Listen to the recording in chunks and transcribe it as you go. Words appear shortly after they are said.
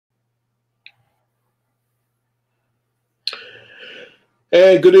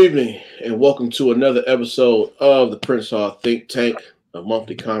And good evening, and welcome to another episode of the Prince Hall Think Tank, a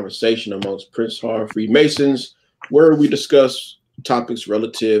monthly conversation amongst Prince Hall Freemasons, where we discuss topics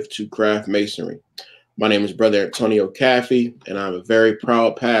relative to craft masonry. My name is Brother Antonio Caffey, and I'm a very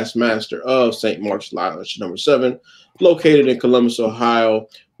proud past master of St. Mark's Lodge number 7, located in Columbus, Ohio,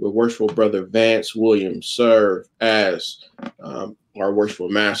 where worshipful Brother Vance Williams served as our worshipful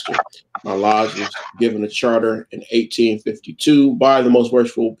master. My lodge was given a charter in 1852 by the most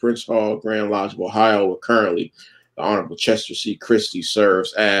worshipful Prince Hall Grand Lodge of Ohio, where currently the Honorable Chester C. Christie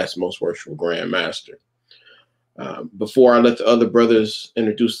serves as most worshipful Grand Master. Before I let the other brothers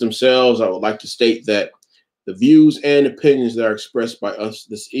introduce themselves, I would like to state that the views and opinions that are expressed by us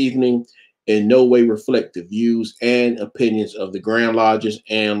this evening in no way reflect the views and opinions of the Grand Lodges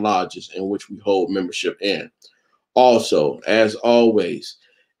and lodges in which we hold membership in. Also, as always,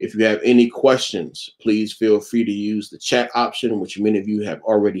 if you have any questions, please feel free to use the chat option, which many of you have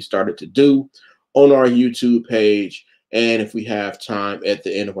already started to do on our YouTube page. And if we have time at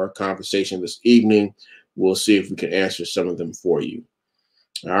the end of our conversation this evening, we'll see if we can answer some of them for you.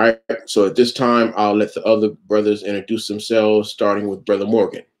 All right. So at this time, I'll let the other brothers introduce themselves, starting with Brother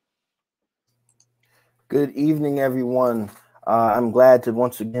Morgan. Good evening, everyone. I'm glad to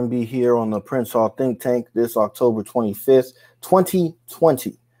once again be here on the Prince Hall Think Tank this October 25th,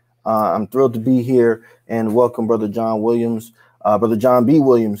 2020. I'm thrilled to be here and welcome Brother John Williams, Brother John B.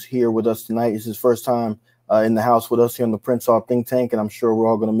 Williams here with us tonight. It's his first time in the house with us here on the Prince Hall Think Tank, and I'm sure we're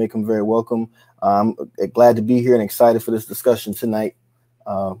all going to make him very welcome. I'm glad to be here and excited for this discussion tonight.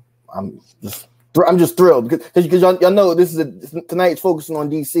 I'm just thrilled because y'all know tonight's focusing on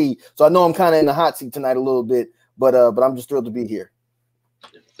DC, so I know I'm kind of in the hot seat tonight a little bit, but I'm just thrilled to be here.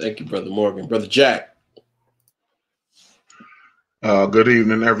 Thank you, Brother Morgan. Brother Jack. Good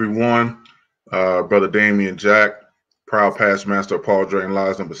evening, everyone. Brother Damian Jack, proud past master of Paul Drayton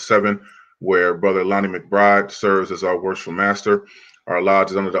Lodge number 7, where Brother Lonnie McBride serves as our worshipful master. Our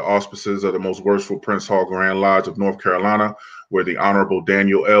lodge is under the auspices of the most worshipful Prince Hall Grand Lodge of North Carolina, where the Honorable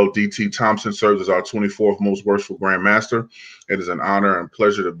Daniel L. D.T. Thompson serves as our 24th most worshipful Grand Master. It is an honor and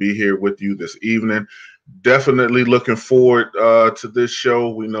pleasure to be here with you this evening. Definitely looking forward to this show.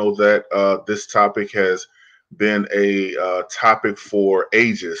 We know that this topic has been a topic for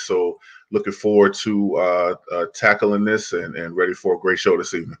ages, so looking forward to tackling this and ready for a great show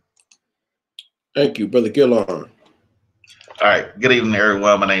this evening. Thank you, Brother Gillon. All right. Good evening,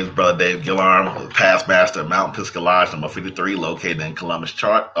 everyone. My name is Brother Dave Gillarm, past master of Mount Pisgah Lodge number 53, located in Columbus,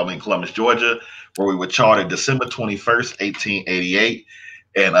 Georgia, where we were chartered December 21st, 1888.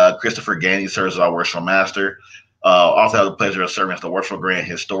 And Christopher Ganey serves as our worshipful master. Also have the pleasure of serving as the worshipful grand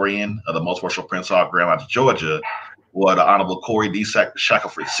historian of the most worshipful Prince Hall Grand Lodge of Georgia, where the Honorable Corey D.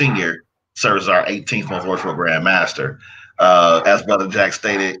 Shackelford Sr. serves as our 18th most worshipful Grand Master. As Brother Jack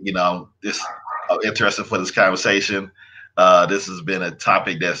stated, this interesting for this conversation. This has been a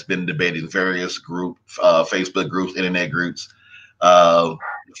topic that's been debated in various Facebook groups, internet groups,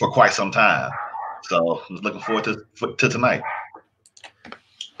 for quite some time. So I'm looking forward to tonight.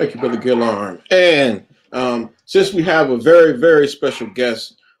 Thank you, Brother Gillon. And since we have a very, very special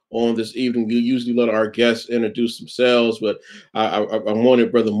guest on this evening, we usually let our guests introduce themselves, but I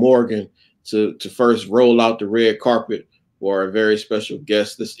wanted Brother Morgan to first roll out the red carpet for our very special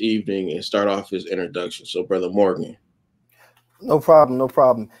guest this evening and start off his introduction. So, Brother Morgan. No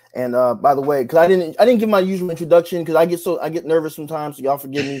problem. And by the way, because I didn't give my usual introduction because I get nervous sometimes, so y'all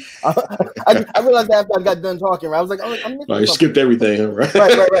forgive me. I realized after I got done talking, right? I was like, I'm missing you skipped everything, right?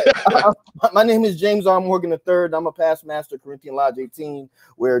 Right. My name is James R. Morgan III. I'm a past master of Corinthian Lodge 18,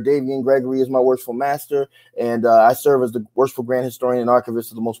 where Davian Gregory is my worshipful master, and I serve as the worshipful grand historian and archivist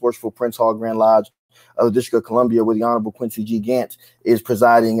of the most worshipful Prince Hall Grand Lodge of the District of Columbia, where the Honorable Quincy G. Gant is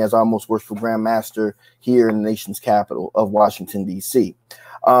presiding as our most worshipful Grand Master here in the nation's capital of Washington, D.C.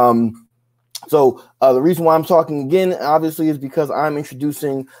 So the reason why I'm talking again, obviously, is because I'm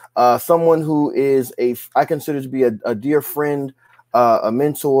introducing someone who is I consider to be a dear friend, a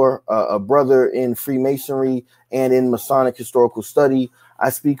mentor, a brother in Freemasonry and in Masonic historical study. I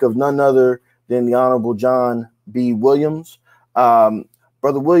speak of none other than the Honorable John B. Williams.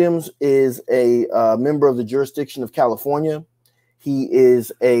 Brother Williams is a member of the jurisdiction of California. He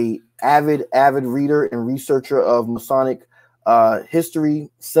is a avid reader and researcher of Masonic history,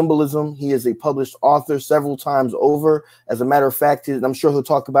 symbolism. He is a published author several times over. As a matter of fact, I'm sure he'll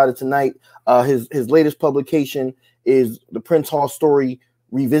talk about it tonight. His latest publication is The Prince Hall Story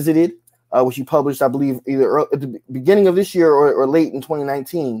Revisited, which he published, I believe, either at the beginning of this year or late in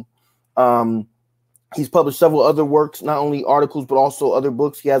 2019. He's published several other works, not only articles, but also other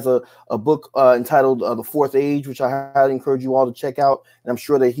books. He has a book entitled The Fourth Age, which I highly encourage you all to check out. And I'm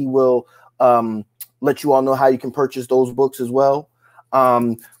sure that he will let you all know how you can purchase those books as well.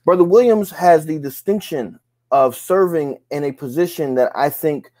 Brother Williams has the distinction of serving in a position that I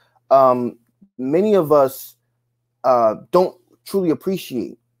think many of us don't truly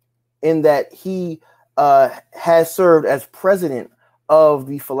appreciate, in that he has served as president of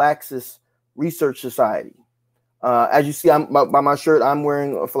the Phylaxis Research Society. As you see, by my shirt, I'm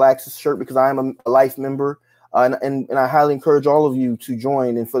wearing a Phylaxis shirt because I am a life member, and I highly encourage all of you to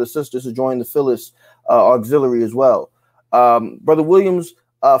join, and for the sisters to join the Phyllis Auxiliary as well. Brother Williams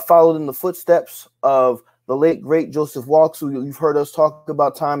followed in the footsteps of the late great Joseph Walks, who you've heard us talk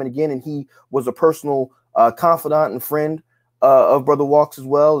about time and again, and he was a personal confidant and friend of Brother Walks as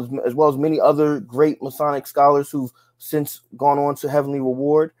well as many other great Masonic scholars who've since gone on to heavenly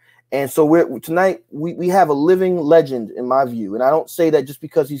reward. And so tonight we have a living legend, in my view. And I don't say that just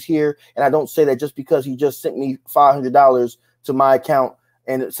because he's here, and I don't say that just because he just sent me $500 to my account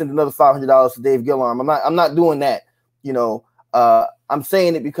and sent another $500 to Dave Gillarm. I'm not doing that. You know, I'm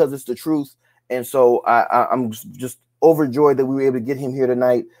saying it because it's the truth. And so I'm just overjoyed that we were able to get him here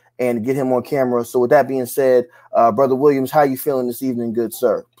tonight and get him on camera. So with that being said, Brother Williams, how are you feeling this evening, good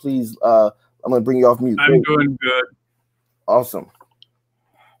sir? Please, I'm going to bring you off mute. I'm doing good. Awesome.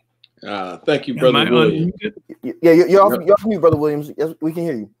 Thank you, Brother Williams. Yeah, you're off mute, Brother Williams. Yes, we can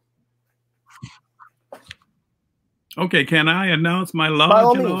hear you. Okay, can I announce my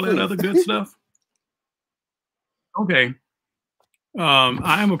lodge and all that other good stuff? Okay.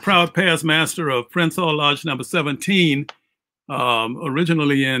 I am a proud past master of Prince Hall Lodge number 17,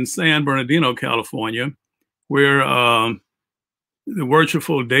 originally in San Bernardino, California, where the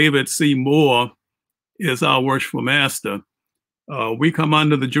worshipful David C. Moore is our worshipful master. We come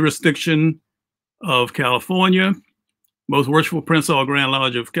under the jurisdiction of California, most worshipful Prince Hall Grand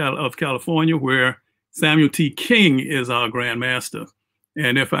Lodge of California, where Samuel T. King is our Grand Master.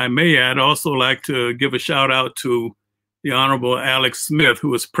 And if I may, I'd also like to give a shout out to the Honorable Alex Smith,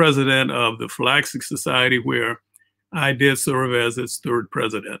 who is president of the Phylaxis Society, where I did serve as its third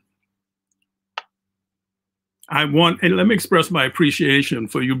president. Let me express my appreciation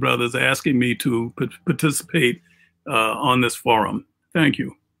for you brothers asking me to participate on this forum. Thank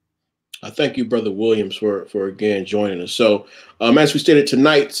you. Thank you, Brother Williams, for again joining us. So, as we stated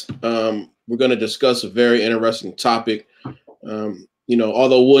tonight, we're going to discuss a very interesting topic. You know,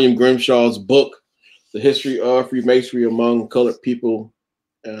 although William Grimshaw's book, The History of Freemasonry Among Colored People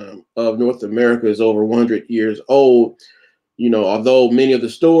of North America, is over 100 years old, you know, although many of the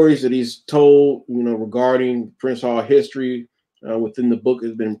stories that he's told, you know, regarding Prince Hall history within the book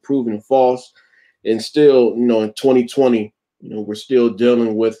has been proven false, and still, you know, in 2020, you know, we're still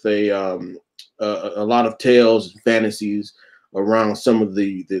dealing with a lot of tales and fantasies around some of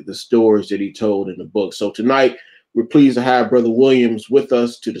the stories that he told in the book. So tonight, we're pleased to have Brother Williams with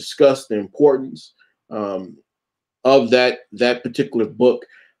us to discuss the importance of that particular book,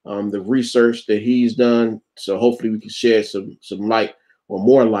 the research that he's done. So hopefully we can shed some light or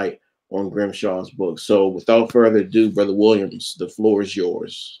more light on Grimshaw's book. So without further ado, Brother Williams, the floor is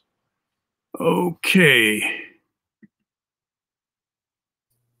yours. Okay.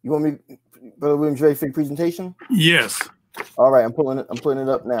 You want me, Brother Williams, ready for your presentation? Yes. All right, I'm putting it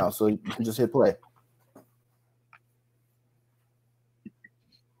up now, so you can just hit play.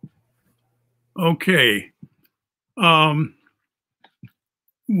 Okay.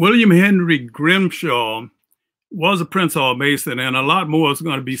 William Henry Grimshaw was a Prince Hall Mason, and a lot more is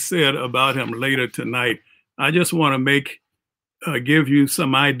going to be said about him later tonight. I just want to give you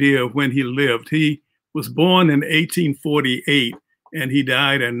some idea of when he lived. He was born in 1848, and he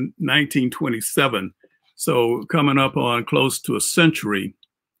died in 1927. So coming up on close to a century.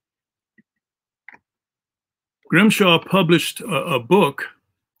 Grimshaw published a book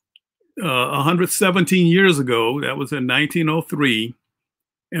 117 years ago. That was in 1903.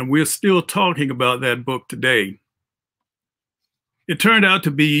 And we're still talking about that book today. It turned out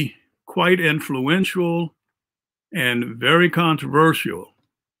to be quite influential and very controversial.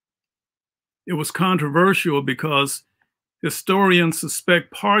 It was controversial because historians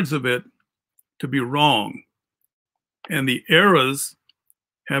suspect parts of it to be wrong, and the errors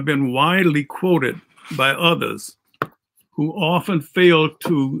have been widely quoted by others who often fail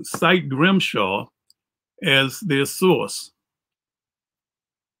to cite Grimshaw as their source.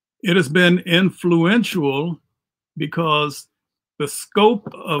 It has been influential because the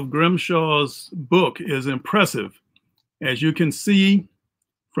scope of Grimshaw's book is impressive, as you can see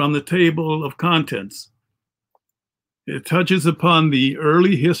from the table of contents. It touches upon the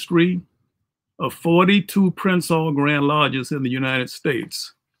early history of 42 Prince Hall Grand Lodges in the United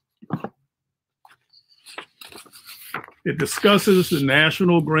States. It discusses the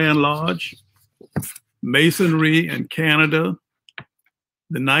National Grand Lodge, Masonry in Canada,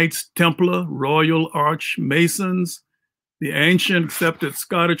 the Knights Templar, Royal Arch Masons, the ancient accepted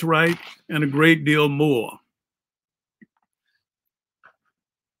Scottish Rite, and a great deal more.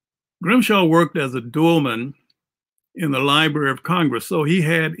 Grimshaw worked as a doorman in the Library of Congress, so he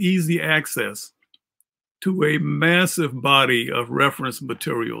had easy access to a massive body of reference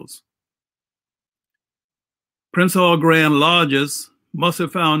materials. Prince Hall Grand Lodges must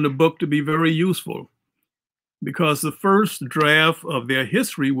have found the book to be very useful because the first draft of their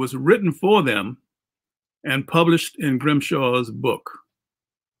history was written for them and published in Grimshaw's book.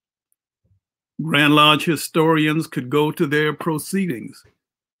 Grand Lodge historians could go to their proceedings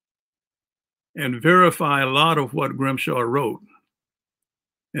and verify a lot of what Grimshaw wrote.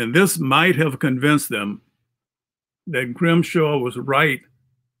 And this might have convinced them that Grimshaw was right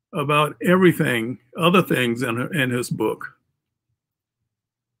about everything, other things in his book.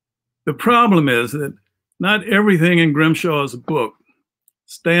 The problem is that not everything in Grimshaw's book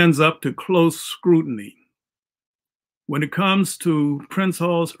stands up to close scrutiny. When it comes to Prince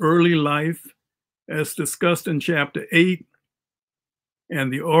Hall's early life, as discussed in chapter 8,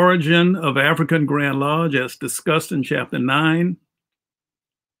 and the origin of African Grand Lodge, as discussed in chapter 9,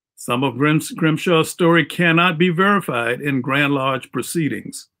 some of Grimshaw's story cannot be verified in Grand Lodge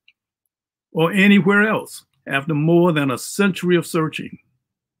proceedings or anywhere else after more than a century of searching.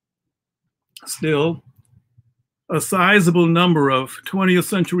 Still, a sizable number of 20th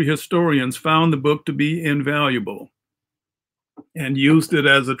century historians found the book to be invaluable and used it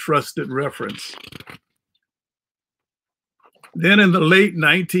as a trusted reference. Then in the late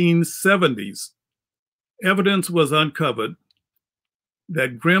 1970s, evidence was uncovered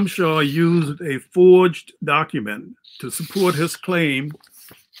that Grimshaw used a forged document to support his claim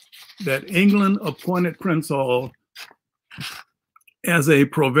that England appointed Prince Hall as a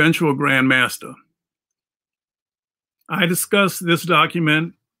provincial Grand Master. I discussed this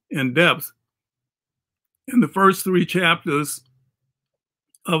document in depth in the first 3 chapters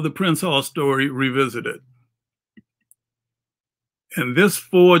of the Prince Hall story revisited. And this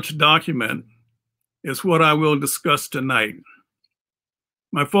forged document is what I will discuss tonight.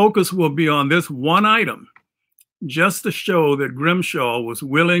 My focus will be on this one item, just to show that Grimshaw was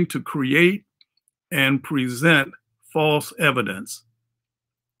willing to create and present false evidence.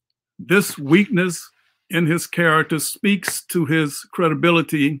 This weakness in his character speaks to his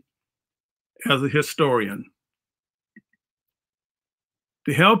credibility as a historian.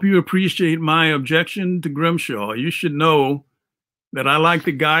 To help you appreciate my objection to Grimshaw, you should know that I like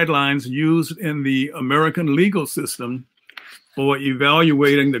the guidelines used in the American legal system for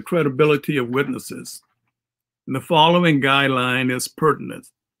evaluating the credibility of witnesses. And the following guideline is pertinent.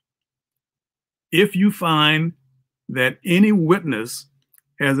 If you find that any witness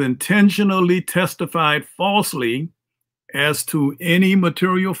has intentionally testified falsely as to any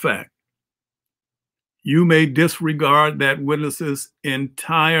material fact, you may disregard that witness's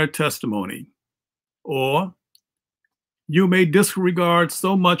entire testimony, or you may disregard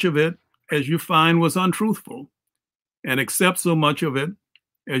so much of it as you find was untruthful and accept so much of it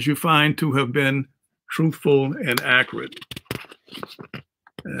as you find to have been truthful and accurate.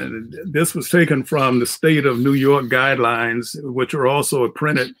 And this was taken from the State of New York guidelines, which are also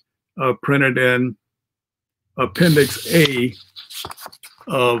printed in Appendix A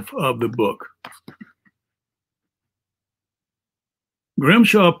of the book.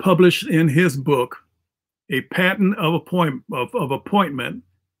 Grimshaw published in his book a patent of appointment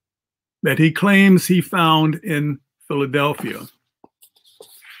that he claims he found in Philadelphia.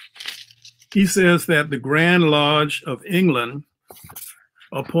 He says that the Grand Lodge of England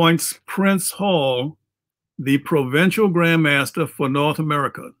appoints Prince Hall the provincial Grand Master for North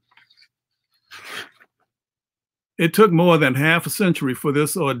America. It took more than half a century for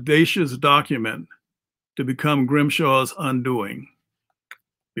this audacious document to become Grimshaw's undoing,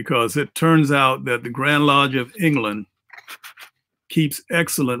 because it turns out that the Grand Lodge of England keeps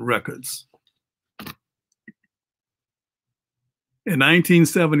excellent records. In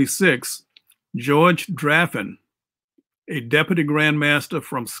 1976, George Draffin, a deputy Grand Master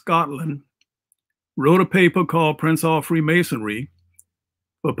from Scotland, wrote a paper called Prince Hall Freemasonry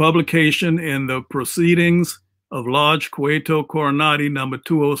for publication in the Proceedings of Lodge Quaeto Coronati number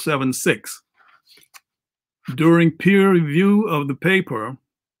 2076. During peer review of the paper,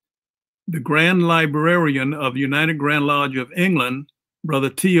 the Grand Librarian of United Grand Lodge of England, Brother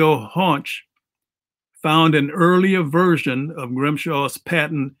T.O. Haunch, found an earlier version of Grimshaw's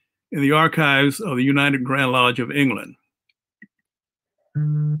patent in the archives of the United Grand Lodge of England.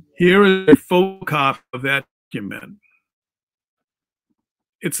 Here is a photocopy of that document.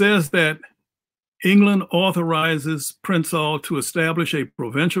 It says that England authorizes Prince Hall to establish a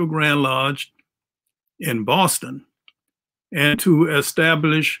provincial Grand Lodge in Boston and to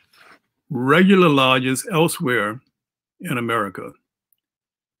establish regular lodges elsewhere in America.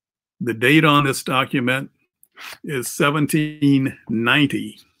 The date on this document is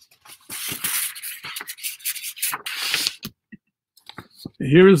 1790.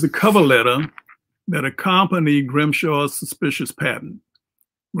 Here is the cover letter that accompanied Grimshaw's suspicious patent.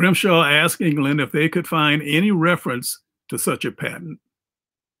 Grimshaw asked England if they could find any reference to such a patent.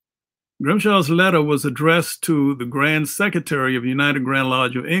 Grimshaw's letter was addressed to the Grand Secretary of the United Grand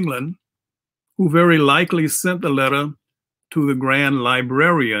Lodge of England, who very likely sent the letter to the Grand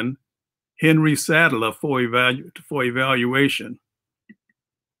Librarian, Henry Sadler, for evaluation.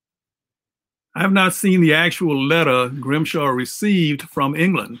 I have not seen the actual letter Grimshaw received from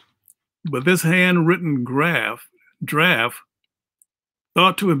England, but this handwritten draft,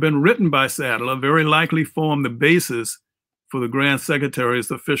 thought to have been written by Sadler, very likely formed the basis for the Grand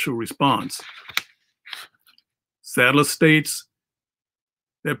Secretary's official response. Sadler states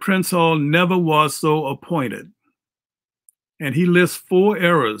that Prince Hall never was so appointed, and he lists 4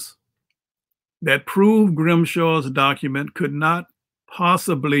 errors that prove Grimshaw's document could not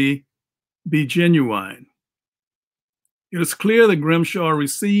possibly be genuine. It is clear that Grimshaw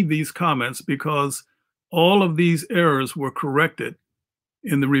received these comments because all of these errors were corrected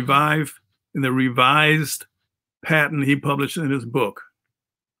in the revised patent he published in his book.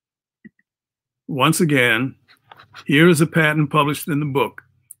 Once again, here is a patent published in the book.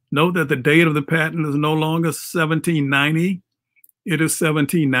 Note that the date of the patent is no longer 1790, it is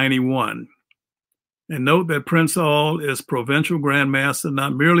 1791. And note that Prince Hall is Provincial Grand Master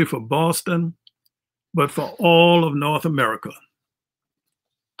not merely for Boston, but for all of North America.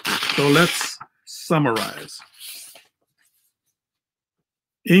 So let's summarize.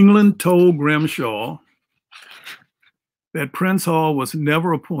 England told Grimshaw that Prince Hall was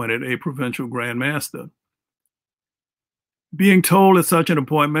never appointed a Provincial Grand Master. Being told that such an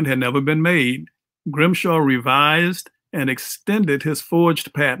appointment had never been made, Grimshaw revised and extended his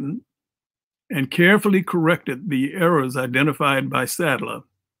forged patent and carefully corrected the errors identified by Sadler.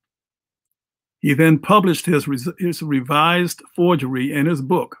 He then published his revised forgery in his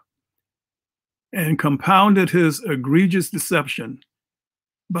book and compounded his egregious deception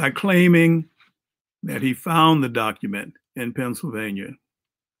by claiming that he found the document in Pennsylvania.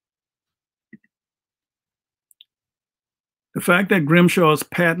 The fact that Grimshaw's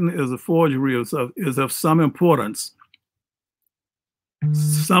patent is a forgery is of some importance.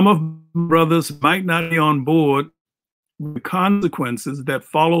 Some of my brothers might not be on board with the consequences that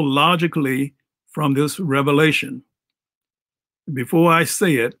follow logically from this revelation. Before I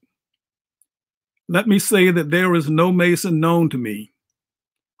say it, let me say that there is no Mason known to me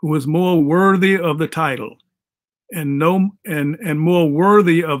who is more worthy of the title and more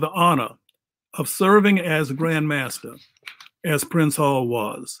worthy of the honor of serving as Grand Master as Prince Hall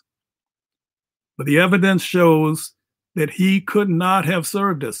was. But the evidence shows that he could not have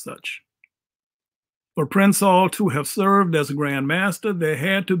served as such. For Prince Hall to have served as a Grand Master, there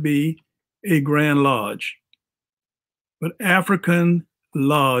had to be a Grand Lodge. But African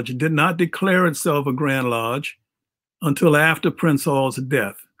Lodge did not declare itself a Grand Lodge until after Prince Hall's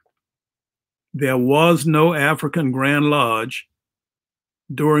death. There was no African Grand Lodge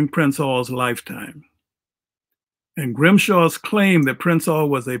during Prince Hall's lifetime. And Grimshaw's claim that Prince Hall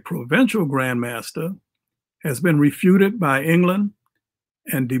was a provincial Grand Master has been refuted by England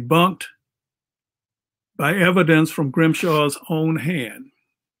and debunked by evidence from Grimshaw's own hand.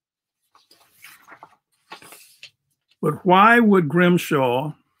 But why would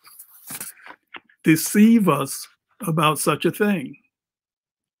Grimshaw deceive us about such a thing?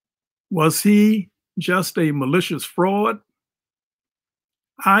 Was he just a malicious fraud?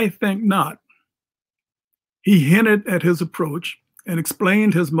 I think not. He hinted at his approach and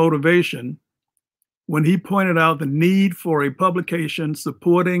explained his motivation when he pointed out the need for a publication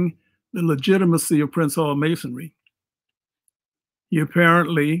supporting the legitimacy of Prince Hall Masonry. He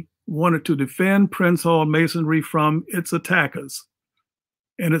apparently wanted to defend Prince Hall Masonry from its attackers,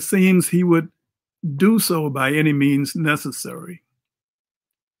 and it seems he would do so by any means necessary.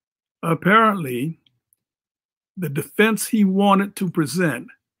 Apparently, the defense he wanted to present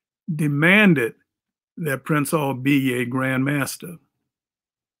demanded that Prince Hall be a Grand Master.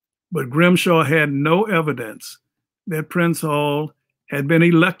 But Grimshaw had no evidence that Prince Hall had been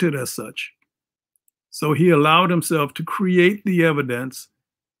elected as such. So he allowed himself to create the evidence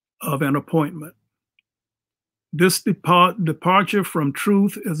of an appointment. This departure from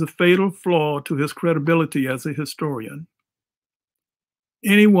truth is a fatal flaw to his credibility as a historian.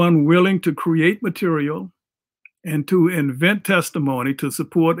 Anyone willing to create material and to invent testimony to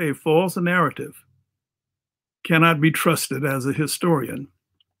support a false narrative cannot be trusted as a historian.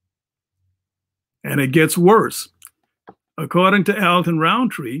 And it gets worse. According to Alton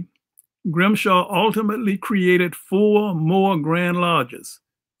Roundtree, Grimshaw ultimately created 4 more Grand Lodges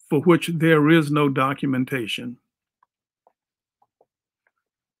for which there is no documentation.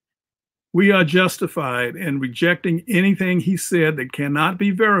 We are justified in rejecting anything he said that cannot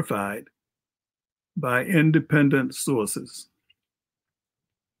be verified by independent sources.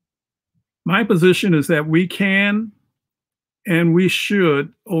 My position is that we can and we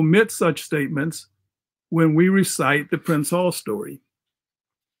should omit such statements when we recite the Prince Hall story.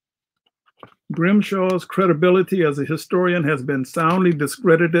 Grimshaw's credibility as a historian has been soundly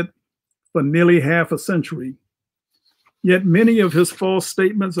discredited for nearly half a century. Yet many of his false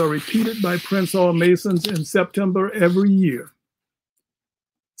statements are repeated by Prince Hall Masons in September every year.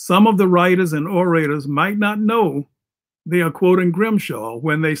 Some of the writers and orators might not know they are quoting Grimshaw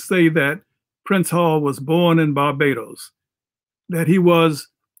when they say that Prince Hall was born in Barbados, that he was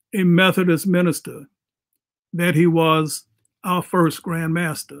a Methodist minister, that he was our first Grand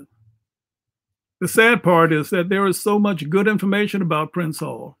Master. The sad part is that there is so much good information about Prince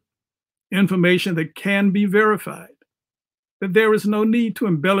Hall, information that can be verified, that there is no need to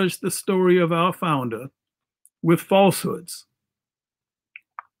embellish the story of our founder with falsehoods.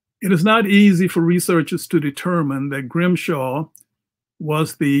 It is not easy for researchers to determine that Grimshaw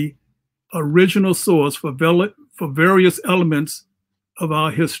was the original source for various elements of our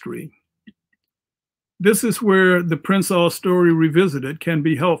history. This is where the Prince Hall story revisited can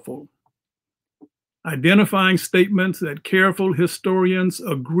be helpful. Identifying statements that careful historians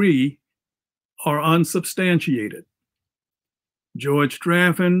agree are unsubstantiated. George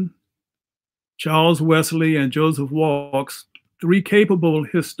Draffin, Charles Wesley, and Joseph Walks, 3 capable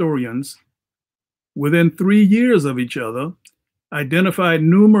historians, within 3 years of each other, identified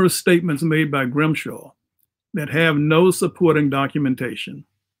numerous statements made by Grimshaw that have no supporting documentation.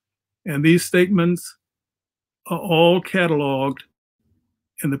 And these statements are all cataloged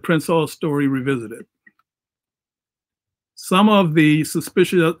in the Prince Hall story revisited. Some of the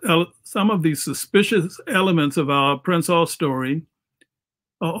suspicious elements of our Prince Hall story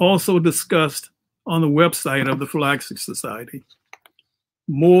are also discussed on the website of the Phylaxis Society.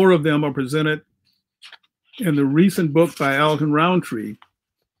 More of them are presented in the recent book by Alton Roundtree,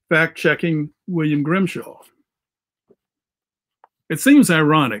 Fact-Checking William Grimshaw. It seems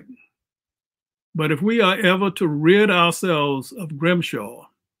ironic, but if we are ever to rid ourselves of Grimshaw,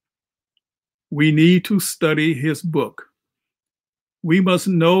 we need to study his book. We must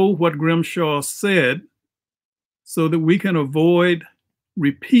know what Grimshaw said so that we can avoid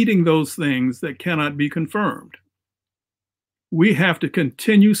repeating those things that cannot be confirmed. We have to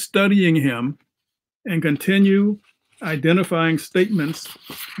continue studying him and continue identifying statements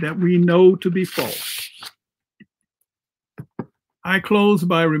that we know to be false. I close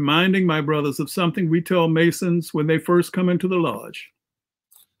by reminding my brothers of something we tell Masons when they first come into the lodge.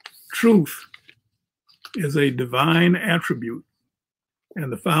 Truth is a divine attribute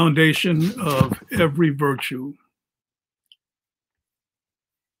and the foundation of every virtue.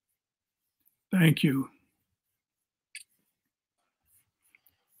 Thank you.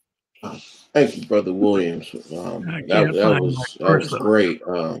 Thank you, Brother Williams. That was great.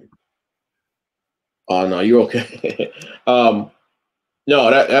 Oh no, you're okay. No,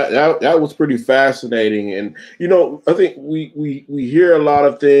 that was pretty fascinating, and I think we hear a lot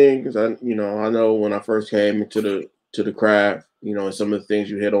of things. I know when I first came into the craft, and some of the things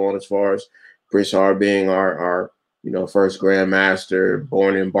you hit on as far as Prince Hall being our first Grand Master,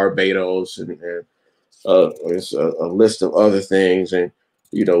 born in Barbados, and it's a list of other things, and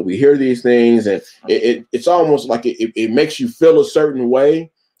we hear these things, and it's almost like it makes you feel a certain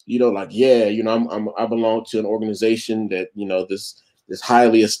way, like I belong to an organization that this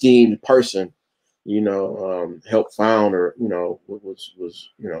highly esteemed person, helped found, or was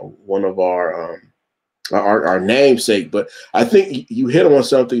one of our namesake. But I think you hit on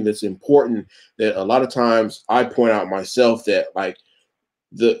something that's important that a lot of times I point out myself, that like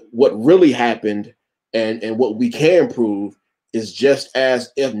what really happened and what we can prove is just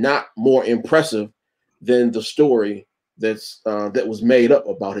as, if not more impressive than the story that was made up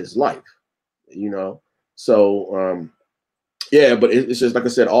about his life, So yeah, but it's just like I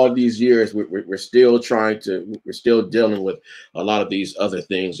said, all these years we're still dealing with a lot of these other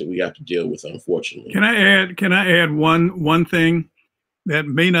things that we have to deal with, unfortunately. Can I add one thing? that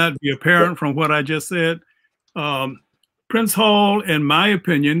may not be apparent from what I just said. Prince Hall, in my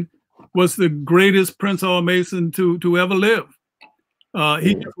opinion, was the greatest Prince Hall Mason to ever live.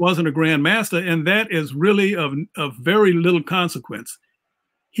 He just wasn't a Grand Master, and that is really of very little consequence.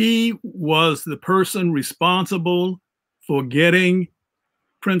 He was the person responsible for getting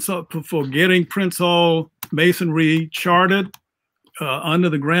Prince Hall Masonry chartered under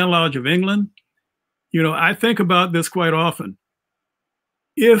the Grand Lodge of England. You know, I think about this quite often.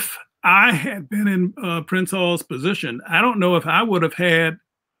 If I had been in Prince Hall's position, I don't know if I would have had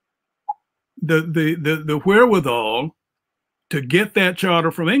the wherewithal to get that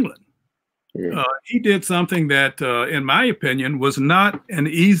charter from England. He did something that, in my opinion, was not an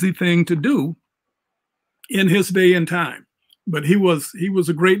easy thing to do in his day and time. But he was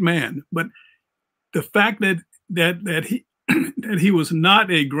a great man. But the fact that he was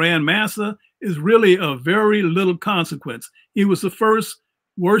not a Grand Master is really of very little consequence. He was the first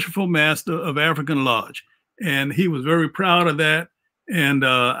worshipful master of African Lodge, and he was very proud of that. And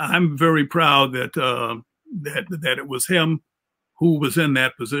I'm very proud that that it was him who was in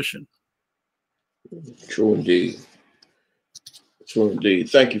that position. True indeed. True indeed.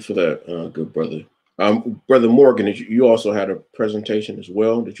 Thank you for that, good brother. Brother Morgan, you also had a presentation as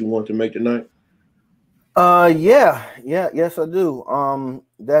well that you want to make tonight? Yes, I do.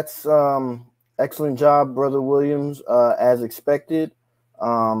 That's excellent job, Brother Williams, as expected.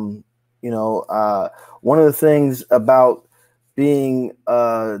 You know, one of the things about being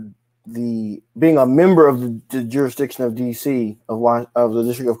being a member of the jurisdiction of DC, of the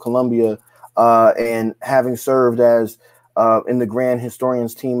District of Columbia, and having served as in the Grand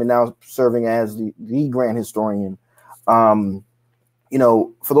Historians team and now serving as the Grand Historian. You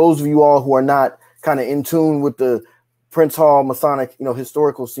know, for those of you all who are not kind of in tune with the Prince Hall Masonic, you know,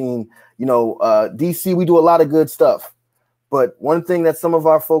 historical scene, you know, DC, we do a lot of good stuff. But one thing that some of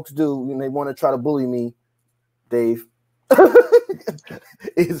our folks do when they want to try to bully me, Dave,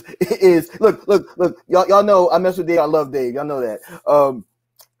 is look, y'all know I mess with Dave. I love Dave. Y'all know that.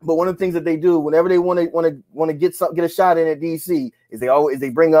 But one of the things that they do whenever they want to get a shot in at DC is they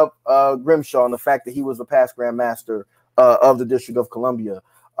bring up Grimshaw and the fact that he was the past Grand Master of the District of Columbia.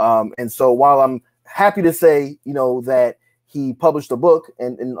 And so while I'm happy to say, you know, that he published a book,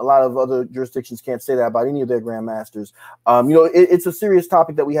 and a lot of other jurisdictions can't say that about any of their Grand Masters, you know, it's a serious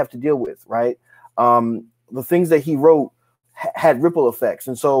topic that we have to deal with, right? The things that he wrote had ripple effects.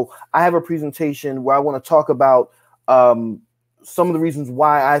 And so I have a presentation where I want to talk about some of the reasons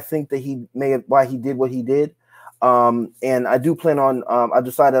why I think that why he did what he did. And I do plan on, I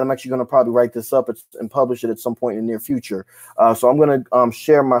decided I'm actually going to probably write this up and publish it at some point in the near future. So I'm going to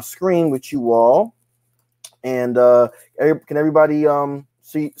share my screen with you all. And can everybody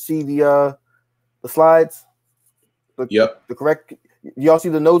see the slides? Yep. The correct, y'all see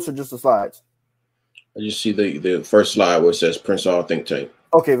the notes or just the slides? I just see the first slide where it says Prince Hall Think Tank.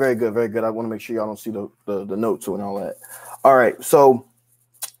 Okay, very good, very good. I want to make sure y'all don't see the notes and all that. All right, so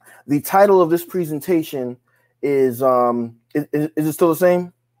the title of this presentation is it still the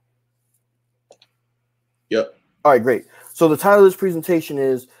same? Yep. All right, great. So the title of this presentation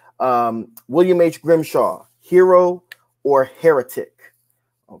is William H. Grimshaw, Hero or Heretic?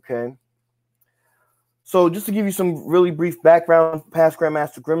 Okay. So just to give you some really brief background, past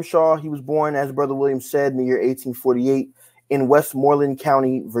Grandmaster Grimshaw, he was born, as Brother Williams said, in the year 1848 in Westmoreland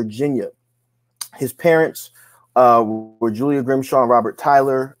County, Virginia. His parents were Julia Grimshaw and Robert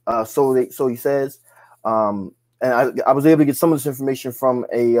Tyler, so he says. And I was able to get some of this information from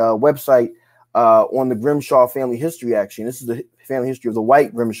a website on the Grimshaw family history, actually. And this is the family history of the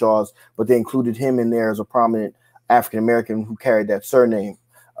white Grimshaws, but they included him in there as a prominent African-American who carried that surname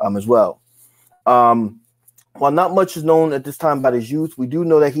as well. While not much is known at this time about his youth, we do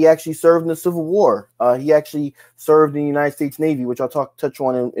know that he actually served in the Civil War. He actually served in the United States Navy, which I'll touch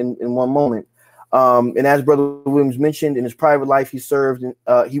on in one moment. And as Brother Williams mentioned, in his private life, he served.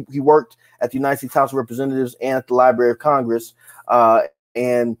 He worked at the United States House of Representatives and at the Library of Congress.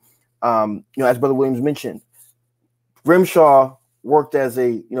 And you know, as Brother Williams mentioned, Grimshaw worked as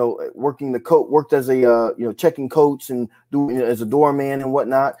a worked as a checking coats and doing as a doorman and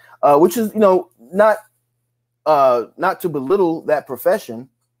whatnot, which is not to belittle that profession,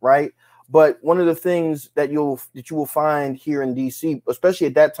 right? But one of the things that you will find here in DC, especially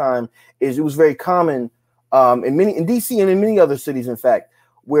at that time, is it was very common in DC and in many other cities, in fact,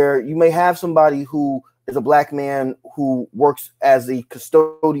 where you may have somebody who is a black man who works as a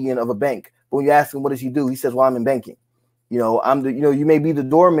custodian of a bank. But when you ask him what does he do, he says, "Well, I'm in banking." You know, you may be the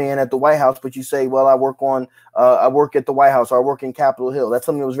doorman at the White House, but you say, "Well, I work at the White House, or I work in Capitol Hill." That's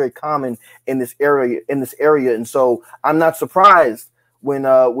something that was very common in this area. And so I'm not surprised when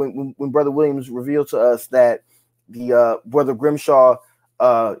Brother Williams revealed to us that the Brother Grimshaw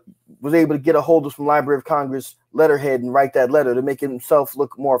was able to get a hold of some Library of Congress letterhead and write that letter to make himself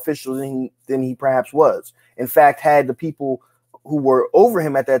look more official than he perhaps was. In fact, had the people who were over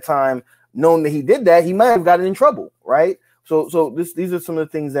him at that time known that he did that, he might have gotten in trouble, right? So these are some of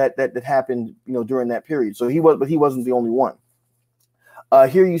the things that happened, during that period. So he wasn't the only one.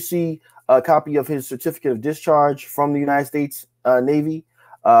 Here you see a copy of his certificate of discharge from the United States Navy.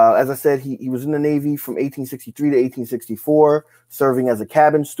 As I said, he was in the Navy from 1863 to 1864, serving as a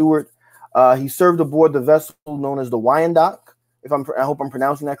cabin steward. He served aboard the vessel known as the Wyandotte, I hope I'm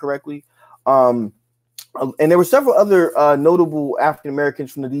pronouncing that correctly. And there were several other notable African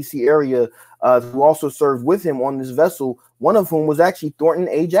Americans from the D.C. area who also served with him on this vessel. One of whom was actually Thornton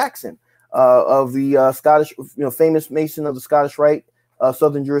A. Jackson, of the Scottish, famous Mason of the Scottish Rite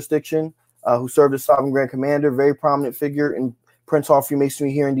Southern jurisdiction, who served as Sovereign Grand Commander, very prominent figure in Prince Hall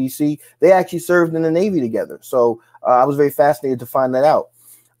Freemasonry here in D.C. They actually served in the Navy together. So I was very fascinated to find that out.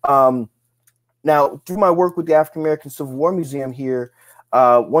 Now, through my work with the African American Civil War Museum here,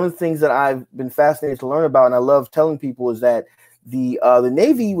 one of the things that I've been fascinated to learn about, and I love telling people, is that the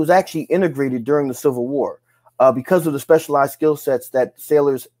Navy was actually integrated during the Civil War because of the specialized skill sets that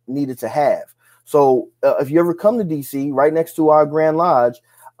sailors needed to have. So if you ever come to D.C., right next to our Grand Lodge,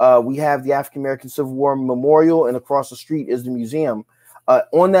 we have the African American Civil War Memorial, and across the street is the museum.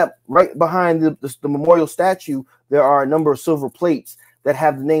 On that, right behind the memorial statue, there are a number of silver plates that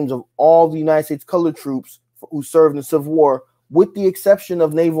have the names of all the United States colored troops who served in the Civil War, with the exception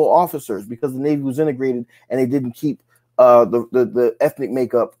of naval officers, because the Navy was integrated and they didn't keep the ethnic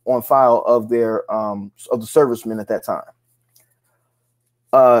makeup on file of their of the servicemen at that time.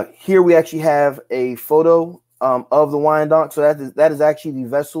 Here we actually have a photo of the Wyandotte. So that is actually the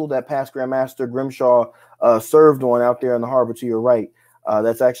vessel that Past Grand Master Grimshaw served on out there in the harbor to your right.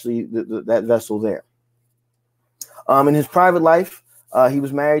 That's actually that vessel there. In his private life, he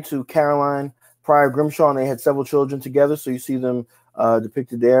was married to Caroline Pryor Grimshaw, and they had several children together. So you see them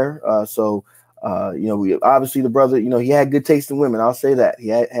depicted there. We obviously, the brother, he had good taste in women. I'll say that he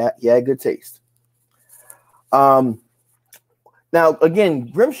had good taste. Now, again,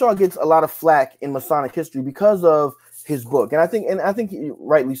 Grimshaw gets a lot of flack in Masonic history because of his book, and I think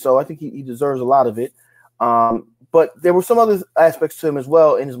rightly so. I think he deserves a lot of it. But there were some other aspects to him as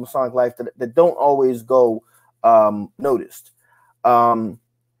well in his Masonic life that don't always go noticed.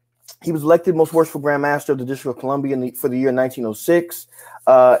 He was elected Most Worshipful Grand Master of the District of Columbia for the year 1906,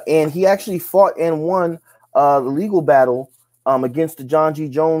 and he actually fought and won the legal battle against the John G.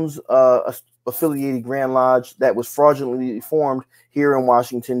 Jones affiliated Grand Lodge that was fraudulently formed here in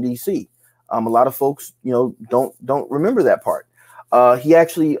Washington, D.C. A lot of folks, don't remember that part. He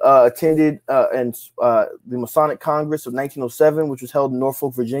actually attended the Masonic Congress of 1907, which was held in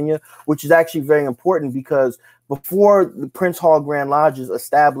Norfolk, Virginia, which is actually very important because before the Prince Hall Grand Lodges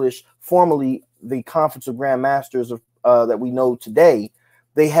established formally the Conference of Grand Masters that we know today,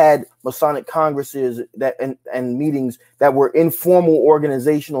 they had Masonic congresses and meetings that were informal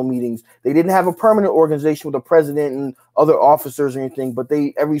organizational meetings. They didn't have a permanent organization with a president and other officers or anything, but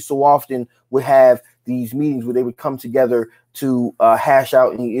they every so often would have these meetings where they would come together to hash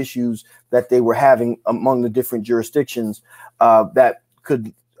out any issues that they were having among the different jurisdictions that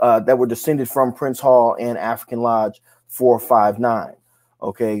were descended from Prince Hall and African Lodge 459.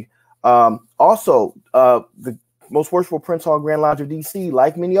 Okay. Also, the Most Worshipful Prince Hall Grand Lodge of D.C.,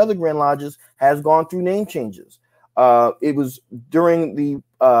 like many other Grand Lodges, has gone through name changes. It was during the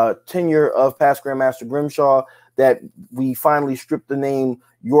tenure of past Grand Master Grimshaw that we finally stripped the name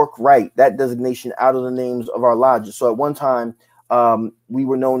York Rite, that designation, out of the names of our lodges. So at one time, we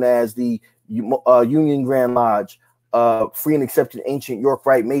were known as the Union Grand Lodge, Free and Accepted Ancient York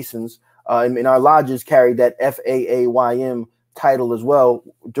Rite Masons, and our lodges carried that FAAYM title as well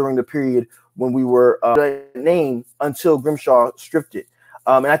during the period when we were named until Grimshaw stripped it.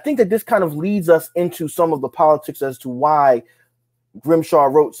 And I think that this kind of leads us into some of the politics as to why Grimshaw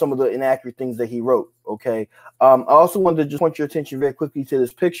wrote some of the inaccurate things that he wrote. Okay. I also wanted to just point your attention very quickly to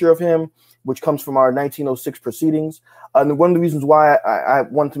this picture of him, which comes from our 1906 proceedings. And one of the reasons why I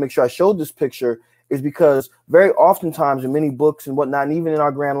wanted to make sure I showed this picture is because very oftentimes in many books and whatnot, and even in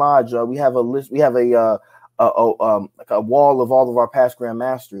our Grand Lodge, we have a list, we have a wall of all of our past Grand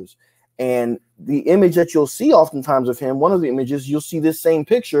Masters. And the image that you'll see oftentimes of him, one of the images, you'll see this same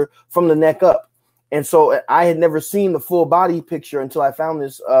picture from the neck up. And so I had never seen the full body picture until I found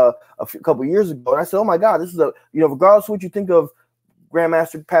this a couple of years ago. And I said, oh my God, this is regardless of what you think of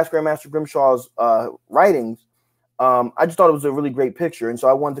past Grandmaster Grimshaw's writings, I just thought it was a really great picture. And so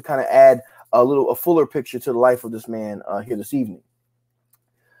I wanted to kind of add a fuller picture to the life of this man here this evening.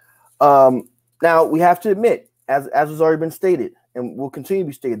 Now we have to admit, as has already been stated, and will continue to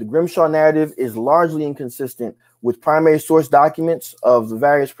be stated, the Grimshaw narrative is largely inconsistent with primary source documents of the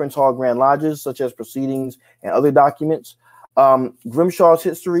various Prince Hall Grand Lodges, such as proceedings and other documents. Grimshaw's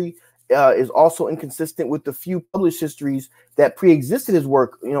history is also inconsistent with the few published histories that pre-existed his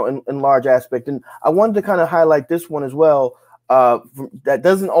work, in large aspect. And I wanted to kind of highlight this one as well, that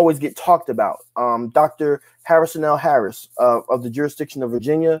doesn't always get talked about. Dr. Harrison L. Harris of the jurisdiction of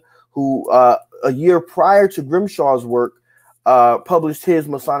Virginia, who a year prior to Grimshaw's work published his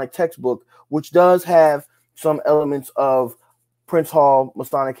Masonic textbook, which does have some elements of Prince Hall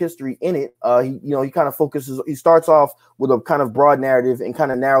Masonic history in it. He kind of focuses, he starts off with a kind of broad narrative and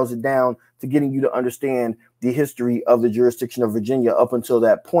kind of narrows it down to getting you to understand the history of the jurisdiction of Virginia up until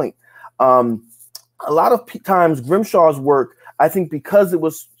that point. A lot of times Grimshaw's work, I think because it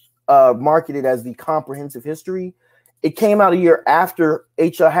was marketed as the comprehensive history, it came out a year after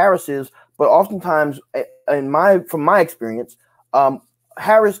H.L. Harris's, but oftentimes from my experience,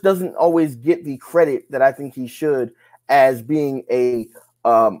 Harris doesn't always get the credit that I think he should as being a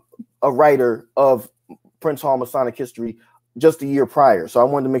writer of Prince Hall Masonic history just a year prior. So I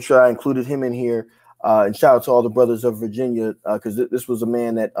wanted to make sure I included him in here, and shout out to all the brothers of Virginia, because this was a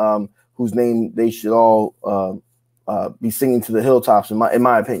man that whose name they should all be singing to the hilltops, in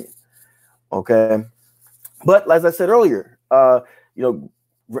my opinion. Okay, but as I said earlier,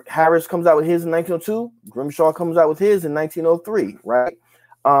 Harris comes out with his in 1902. Grimshaw comes out with his in 1903. Right.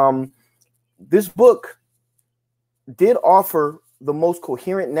 This book did offer the most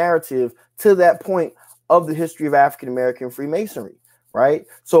coherent narrative to that point of the history of African-American Freemasonry, right?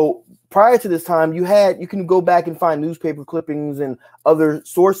 So prior to this time, you can go back and find newspaper clippings and other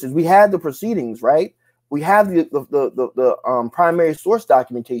sources. We had the proceedings, right? We have the primary source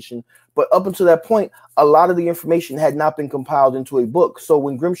documentation, but up until that point, a lot of the information had not been compiled into a book. So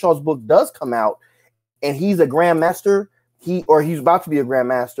when Grimshaw's book does come out, and he's a Grand Master, he's about to be a Grand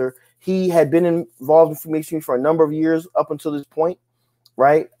Master. He had been involved in Freemasonry for a number of years up until this point,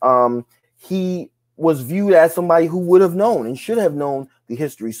 right? He was viewed as somebody who would have known and should have known the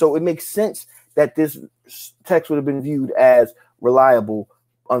history. So it makes sense that this text would have been viewed as reliable.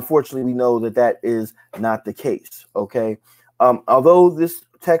 Unfortunately, we know that that is not the case, okay? Although this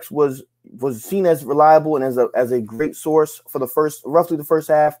text was seen as reliable and as a great source for roughly the first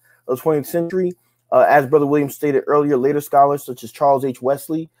half of the 20th century, as Brother Williams stated earlier, later scholars such as Charles H.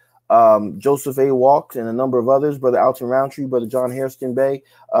 Wesley, Joseph A. Walks, and a number of others, Brother Alton Roundtree, Brother John Hairston Bay,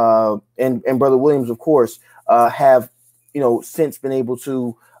 and Brother Williams, of course, have since been able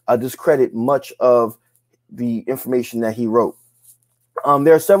to discredit much of the information that he wrote.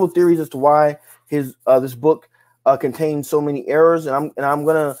 There are several theories as to why this book contains so many errors, and I'm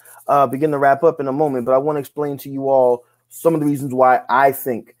gonna begin to wrap up in a moment, but I want to explain to you all some of the reasons why I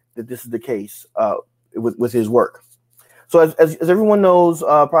think that this is the case with his work. So as everyone knows,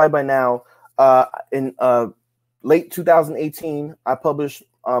 probably by now, in late 2018, I published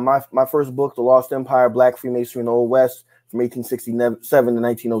my first book, The Lost Empire, Black Freemasonry in the Old West, from 1867 to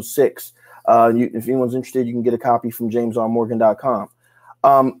 1906. If anyone's interested, you can get a copy from jamesrmorgan.com.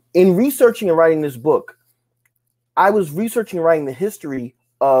 In researching and writing this book, I was researching and writing the history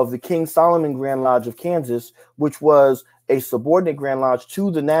of the King Solomon Grand Lodge of Kansas, which was a subordinate Grand Lodge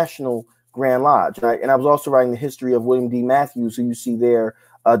to the National Grand Lodge, right? And I was also writing the history of William D. Matthews, who you see there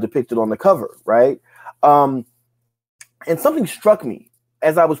depicted on the cover, right? And something struck me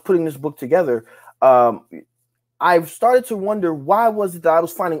as I was putting this book together. I started to wonder, why was it that I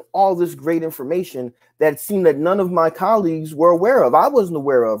was finding all this great information that it seemed that none of my colleagues were aware of? I wasn't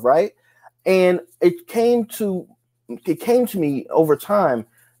aware of, right? And it came to me over time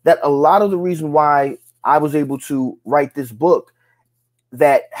that a lot of the reason why I was able to write this book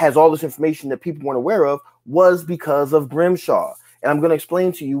that has all this information that people weren't aware of was because of Grimshaw. And I'm going to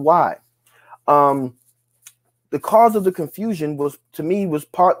explain to you why. The cause of the confusion was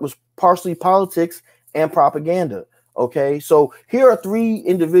partially politics and propaganda. Okay, so here are three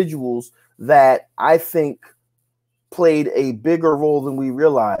individuals that I think played a bigger role than we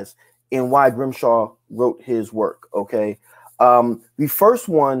realize in why Grimshaw wrote his work. Okay, the first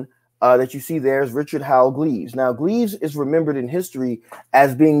one that you see there is Richard Howell Gleaves. Now, Gleaves is remembered in history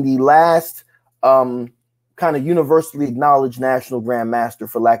as being the last kind of universally acknowledged National Grand Master,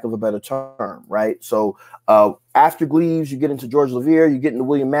 for lack of a better term, right? So after Gleaves, you get into George Lever, you get into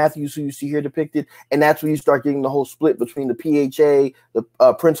William Matthews, who you see here depicted, and that's when you start getting the whole split between the PHA,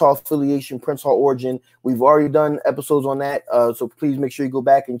 the Prince Hall affiliation, Prince Hall origin. We've already done episodes on that, so please make sure you go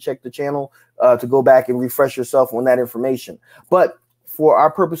back and check the channel to go back and refresh yourself on that information. But for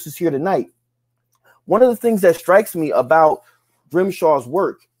our purposes here tonight, one of the things that strikes me about Grimshaw's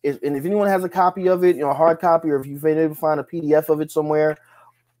work and if anyone has a copy of it, a hard copy, or if you've been able to find a PDF of it somewhere,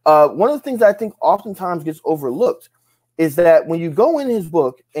 one of the things I think oftentimes gets overlooked is that when you go in his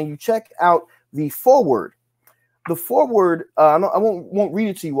book and you check out the foreword, I won't read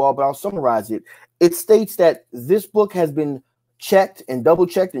it to you all, but I'll summarize it. It states that this book has been checked and double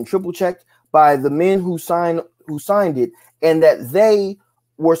checked and triple checked by the men who signed it, and that they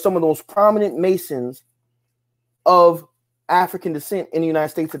were some of the most prominent Masons of African descent in the United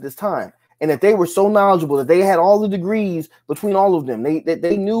States at this time, and that they were so knowledgeable that they had all the degrees between all of them.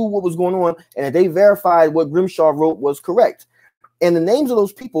 They knew what was going on, and that they verified what Grimshaw wrote was correct. And the names of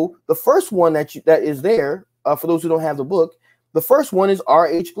those people, the first one that is there, for those who don't have the book, the first one is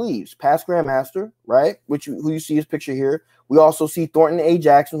R.H. Gleaves, past Grand Master, right? Who you see his picture here. We also see Thornton A.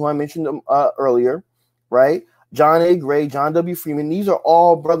 Jackson, who I mentioned earlier, right? John A. Gray, John W. Freeman. These are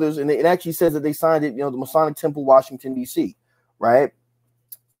all brothers, and it actually says that they signed it, the Masonic Temple, Washington, D.C., right?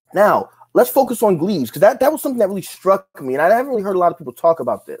 Now, let's focus on Gleaves, because that was something that really struck me, and I haven't really heard a lot of people talk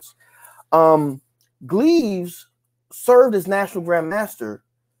about this. Gleaves served as National Grand Master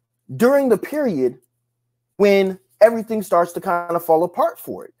during the period when everything starts to kind of fall apart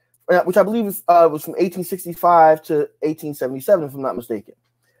for it, which I believe was from 1865 to 1877, if I'm not mistaken.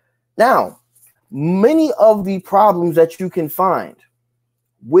 Now, many of the problems that you can find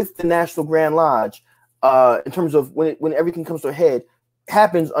with the National Grand Lodge, in terms of when everything comes to a head,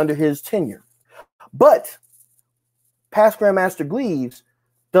 happens under his tenure. But past Grand Master Gleaves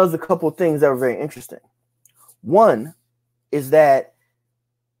does a couple of things that are very interesting. One is that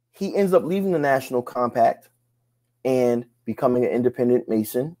he ends up leaving the National Compact and becoming an independent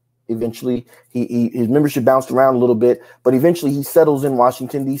Mason. Eventually, his membership bounced around a little bit, but eventually he settles in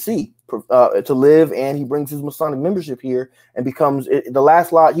Washington, D.C. To live, and he brings his Masonic membership here and becomes the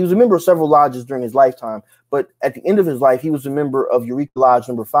last lodge. He was a member of several lodges during his lifetime, but at the end of his life, he was a member of Eureka Lodge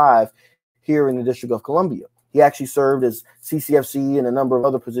number 5 here in the District of Columbia. He actually served as CCFC and a number of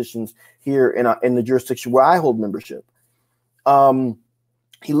other positions here in the jurisdiction where I hold membership.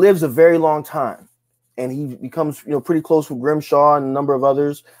 He lives a very long time, and he becomes pretty close with Grimshaw and a number of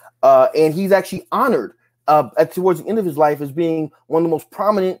others. And he's actually honored towards the end of his life as being one of the most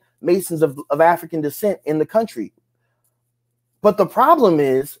prominent Masons of African descent in the country. But the problem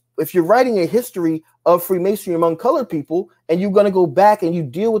is, if you're writing a history of Freemasonry among colored people, and you're going to go back and you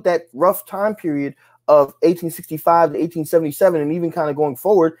deal with that rough time period of 1865 to 1877, and even kind of going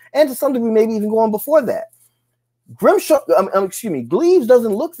forward, and to some degree maybe even going before that, Gleaves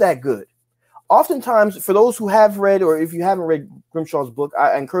doesn't look that good. Oftentimes, for those who have read, or if you haven't read Grimshaw's book,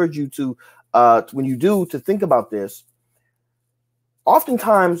 I encourage you to, when you do, to think about this.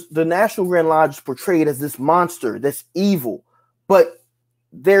 Oftentimes, the National Grand Lodge is portrayed as this monster, that's evil, but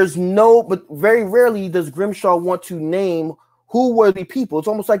very rarely does Grimshaw want to name who were the people. It's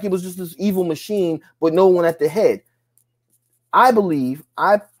almost like it was just this evil machine, but no one at the head. I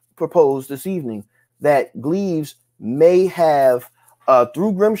propose this evening that Gleaves may have,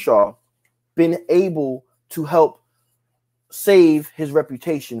 through Grimshaw, been able to help save his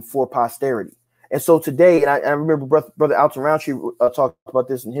reputation for posterity. And so today, and I remember Brother Alton Roundtree talked about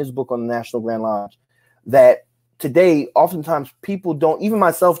this in his book on the National Grand Lodge, that today, oftentimes people don't, even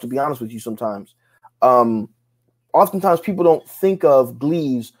myself, to be honest with you, sometimes, oftentimes people don't think of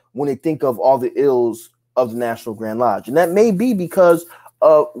Gleaves when they think of all the ills of the National Grand Lodge. And that may be because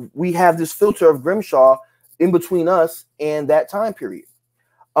we have this filter of Grimshaw in between us and that time period.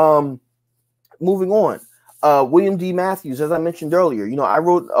 Moving on. William D. Matthews, as I mentioned earlier, I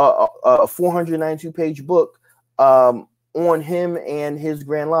wrote a 492-page book on him and his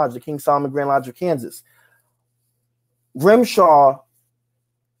Grand Lodge, the King Solomon Grand Lodge of Kansas. Grimshaw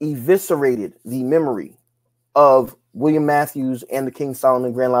eviscerated the memory of William Matthews and the King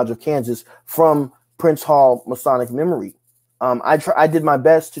Solomon Grand Lodge of Kansas from Prince Hall Masonic memory. I did my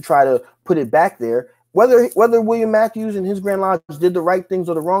best to try to put it back there. Whether William Matthews and his Grand Lodge did the right things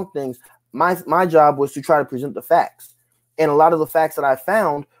or the wrong things, my job was to try to present the facts. And a lot of the facts that I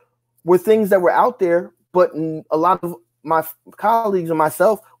found were things that were out there, but a lot of my colleagues and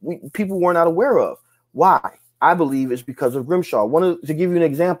myself, people were not aware of. Why? I believe it's because of Grimshaw. To give you an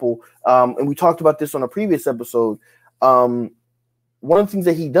example, and we talked about this on a previous episode, one of the things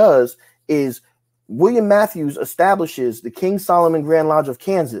that he does is William Matthews establishes the King Solomon Grand Lodge of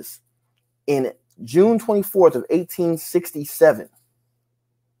Kansas in June 24th of 1867.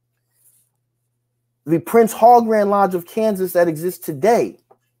 The Prince Hall Grand Lodge of Kansas that exists today,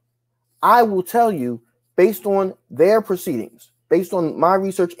 I will tell you, based on their proceedings, based on my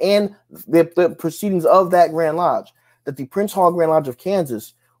research and the proceedings of that Grand Lodge, that the Prince Hall Grand Lodge of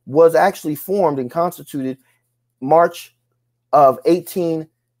Kansas was actually formed and constituted March of 18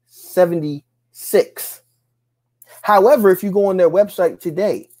 1876. However, if you go on their website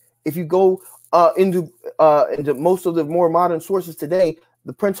today, if you go into most of the more modern sources today,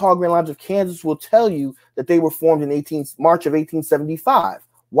 the Prince Hall Grand Lodge of Kansas will tell you that they were formed in March of 1875.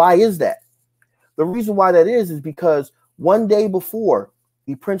 Why is that? The reason why that is because one day before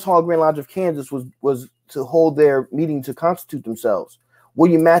the Prince Hall Grand Lodge of Kansas was to hold their meeting to constitute themselves,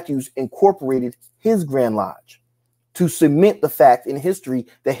 William Matthews incorporated his Grand Lodge to cement the fact in history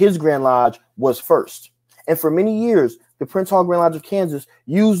that his Grand Lodge was first. And for many years, the Prince Hall Grand Lodge of Kansas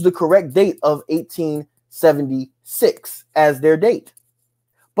used the correct date of 1876 as their date.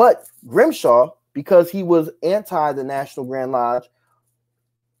 But Grimshaw, because he was anti the National Grand Lodge,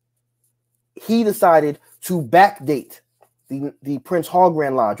 he decided to backdate the Prince Hall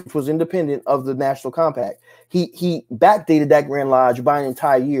Grand Lodge, which was independent of the National Compact. He backdated that Grand Lodge by an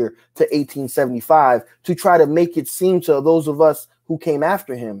entire year to 1875 to try to make it seem to those of us who came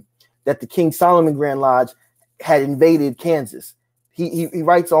after him that the King Solomon Grand Lodge had invaded Kansas. He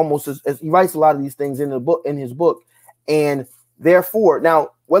writes almost as he writes a lot of these things in his book, and therefore, now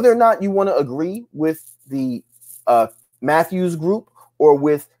whether or not you want to agree with the Matthews group or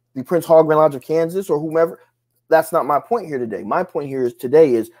with the Prince Hall Grand Lodge of Kansas or whomever, that's not my point here today. My point here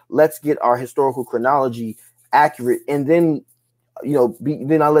is let's get our historical chronology accurate, and then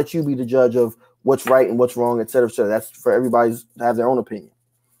then I'll let you be the judge of what's right and what's wrong, et cetera, et cetera. That's for everybody to have their own opinion.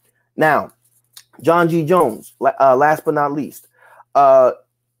 Now, John G. Jones, last but not least.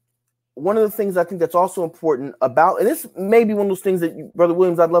 One of the things I think that's also important about, and this may be one of those things that, Brother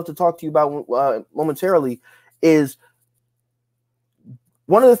Williams, I'd love to talk to you about momentarily, is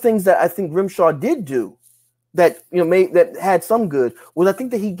one of the things that I think Grimshaw did do that that had some good was I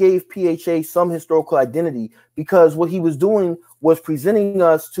think that he gave PHA some historical identity, because what he was doing was presenting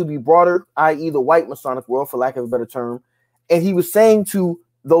us to the broader, i.e. the white Masonic world, for lack of a better term, and he was saying to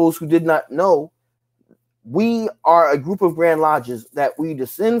those who did not know, we are a group of Grand Lodges that we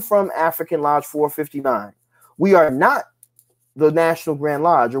descend from African Lodge 459. We are not the National Grand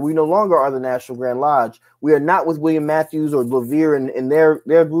Lodge, or we no longer are the National Grand Lodge. We are not with William Matthews or Levere and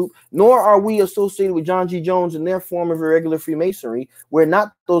their group, nor are we associated with John G. Jones and their form of irregular Freemasonry. We're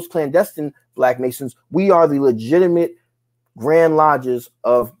not those clandestine Black Masons. We are the legitimate Grand Lodges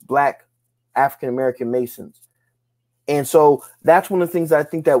of Black African-American Masons. And so that's one of the things I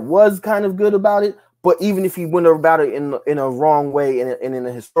think that was kind of good about it. But even if he went about it in a wrong way and in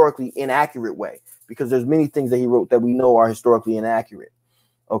a historically inaccurate way, because there's many things that he wrote that we know are historically inaccurate.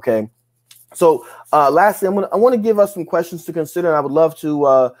 Okay. So lastly, I want to give us some questions to consider, and I would love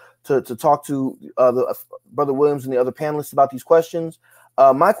to talk to the Brother Williams and the other panelists about these questions.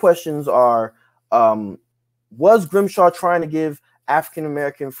 My questions are, was Grimshaw trying to give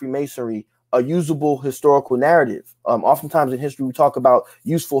African-American Freemasonry a usable historical narrative? Oftentimes in history, we talk about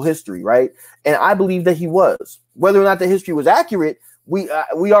useful history, right? And I believe that he was. Whether or not the history was accurate, we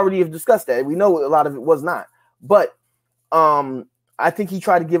already have discussed that. We know a lot of it was not. But I think he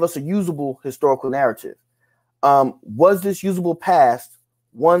tried to give us a usable historical narrative. Was this usable past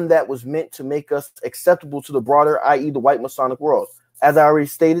one that was meant to make us acceptable to the broader, i.e. the white Masonic world? As I already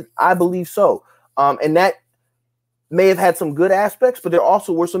stated, I believe so. And that may have had some good aspects, but there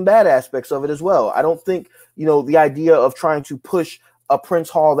also were some bad aspects of it as well. I don't think, the idea of trying to push a Prince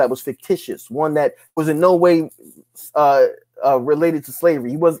Hall that was fictitious, one that was in no way related to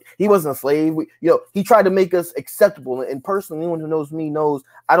slavery. He wasn't a slave. He tried to make us acceptable. And personally, anyone who knows me knows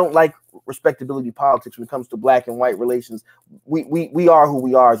I don't like respectability politics when it comes to Black and white relations. We are who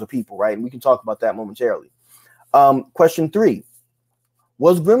we are as a people, right? And we can talk about that momentarily. Question 3.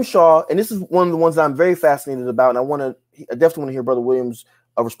 Was Grimshaw, and this is one of the ones I'm very fascinated about, and I definitely want to hear Brother Williams'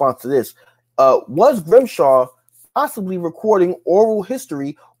 response to this. Was Grimshaw possibly recording oral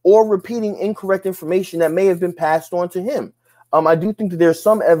history or repeating incorrect information that may have been passed on to him? I do think that there's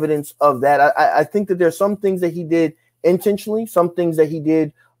some evidence of that. I think that there's some things that he did intentionally, some things that he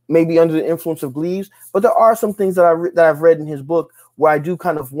did maybe under the influence of Gleaves, but there are some things that I've read in his book where I do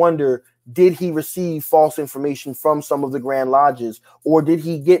kind of wonder, did he receive false information from some of the Grand Lodges, or did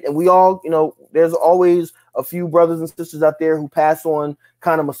he get, and we all, there's always a few brothers and sisters out there who pass on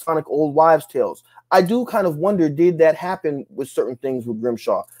kind of Masonic old wives' tales. I do kind of wonder, did that happen with certain things with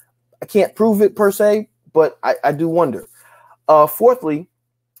Grimshaw? I can't prove it per se, but I do wonder. Fourthly,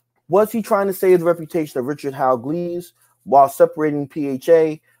 was he trying to save the reputation of Richard Howell Gleaves while separating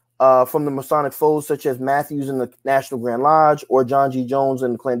PHA from the Masonic foes such as Matthews and the National Grand Lodge, or John G. Jones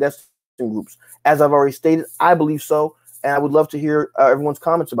and the clandestine groups? As I've already stated, I believe so, and I would love to hear everyone's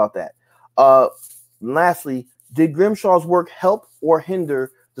comments about that. Lastly, did Grimshaw's work help or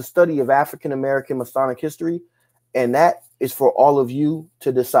hinder the study of African-American Masonic history? And that is for all of you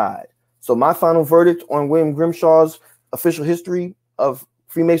to decide. So my final verdict on William Grimshaw's official history of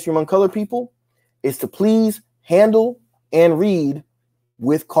Freemasonry among colored people is to please handle and read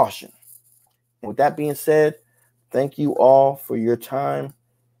with caution. And with that being said, thank you all for your time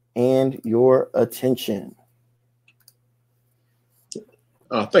and your attention.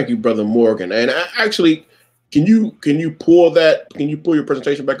 Thank you, Brother Morgan. And actually, can you pull your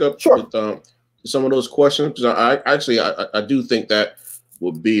presentation back up? Sure. With, some of those questions, because I do think that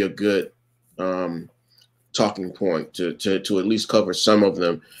would be a good talking point to at least cover some of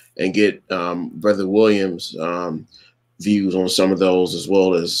them and get Brother Williams' views on some of those, as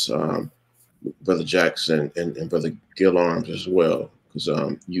well as Brother Jackson and Brother Gillarms as well, because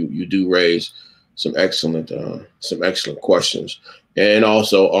you do raise some excellent questions, and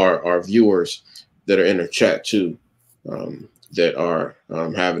also our viewers that are in the chat too, that are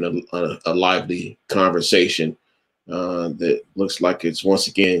having a lively conversation that looks like it's once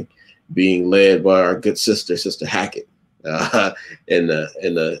again being led by our good Sister Hackett in the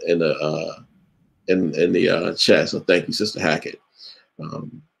chat. So thank you, Sister Hackett,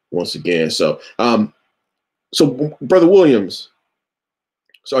 once again. So Brother Williams.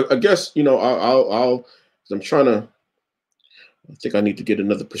 So I guess I'm trying to. I think I need to get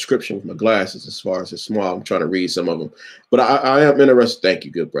another prescription with my glasses as far as it's small. I'm trying to read some of them, but I am interested. Thank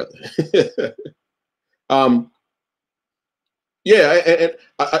you, good brother. Yeah, and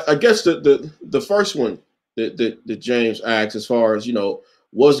I guess the first one that James asked, as far as,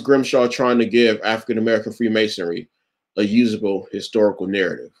 was Grimshaw trying to give African American Freemasonry a usable historical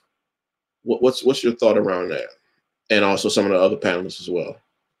narrative? What's your thought around that? And also some of the other panelists as well.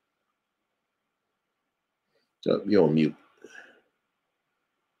 So you're on mute.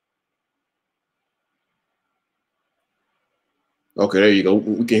 Okay, there you go.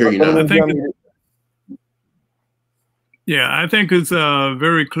 We can hear you now. I think it's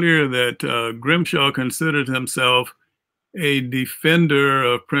very clear that Grimshaw considered himself a defender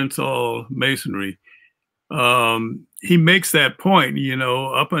of Prince Hall Masonry. He makes that point,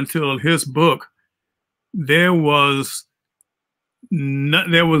 up until his book, there was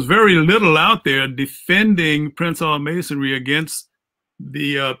very little out there defending Prince Hall Masonry against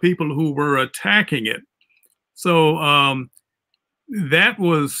the people who were attacking it. So that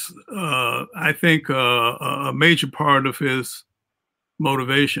was, I think, a major part of his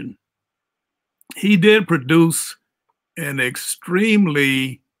motivation. He did produce an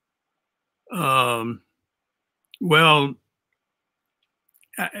extremely, I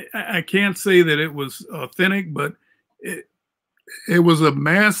can't say that it was authentic, but it was a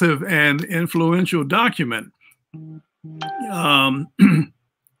massive and influential document.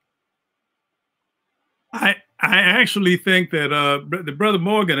 I actually think that the Brother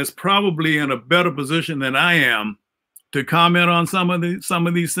Morgan is probably in a better position than I am to comment on some of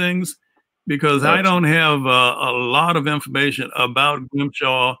these things, because I don't have a lot of information about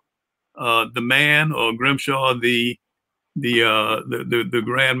Grimshaw, the man, or Grimshaw, the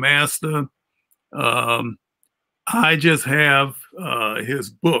Grand Master. I just have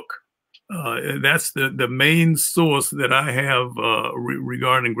his book. That's the main source that I have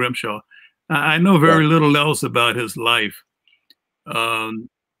regarding Grimshaw. I know very little else about his life.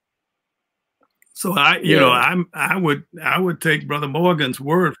 So I would take Brother Morgan's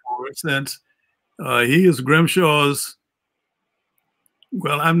word for it, since he is Grimshaw's,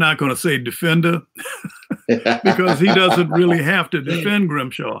 well, I'm not going to say defender, because he doesn't really have to defend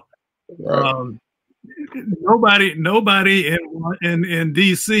Grimshaw. Right. Nobody in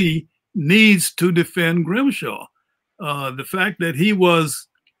DC needs to defend Grimshaw. The fact that he was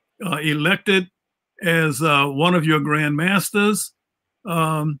elected as one of your Grand Masters,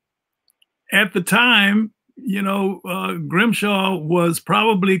 at the time, Grimshaw was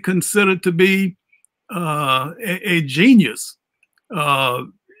probably considered to be a genius.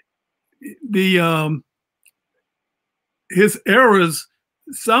 His errors,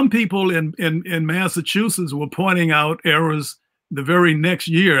 some people in Massachusetts were pointing out errors the very next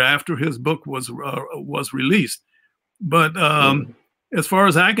year after his book was released. But as far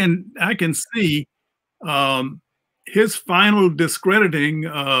as I can see, his final discrediting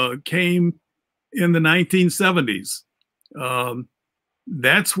came in the 1970s.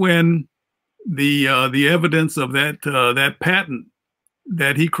 That's when the evidence of that patent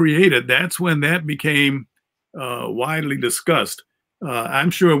that he created, that's when that became widely discussed. I'm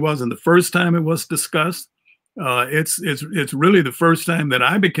sure it wasn't the first time it was discussed. It's really the first time that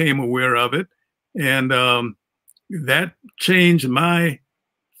I became aware of it, and that changed my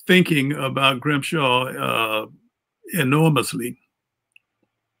thinking about Grimshaw enormously.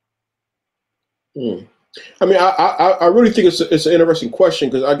 I mean, I really think it's an interesting question,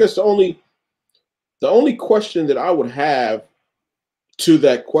 because I guess the only question that I would have to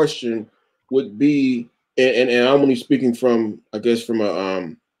that question would be, and I'm only speaking from, I guess, from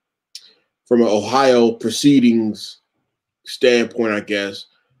an Ohio proceedings standpoint, I guess,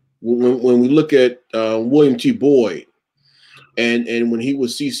 when we look at William T. Boyd, and when he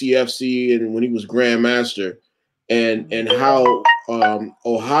was CCFC and when he was Grand Master, and how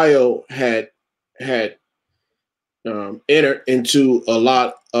Ohio had entered into a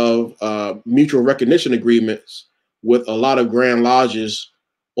lot of mutual recognition agreements with a lot of Grand Lodges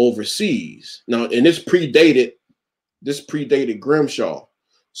overseas. Now, and this predated Grimshaw.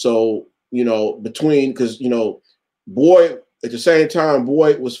 So, because Boyd, at the same time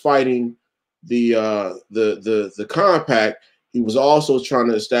Boyd was fighting the compact, he was also trying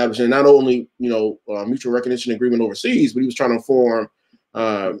to establish, and not only mutual recognition agreement overseas, but he was trying to form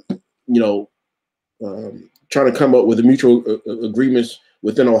trying to come up with the mutual agreements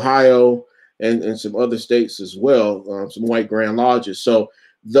within Ohio and some other states as well, some white Grand Lodges. So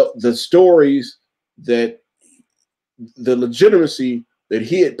the stories that the legitimacy that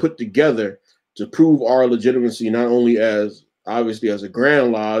he had put together to prove our legitimacy, not only as obviously as a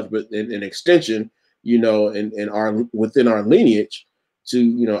Grand Lodge, but in extension, in our within our lineage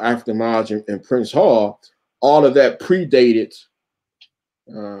to African Lodge and Prince Hall, all of that predated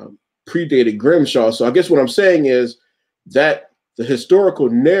Grimshaw. So I guess what I'm saying is that the historical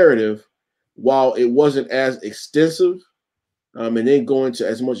narrative, while it wasn't as extensive and didn't go into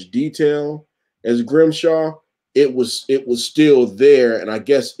as much detail as Grimshaw, it was still there, and I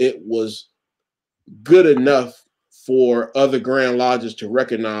guess it was good enough for other Grand Lodges to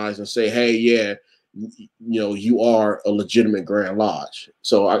recognize and say, hey, yeah, you are a legitimate Grand Lodge.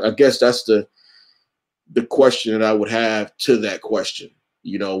 So I guess that's the question that I would have to that question.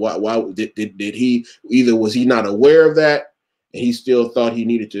 Why did he, either was he not aware of that and he still thought he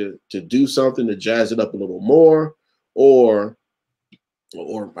needed to do something to jazz it up a little more, or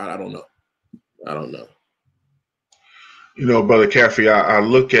I don't know. Brother Caffey, I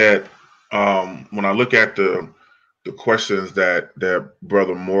look at when I look at the questions that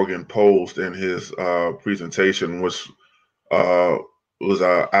Brother Morgan posed in his presentation, which was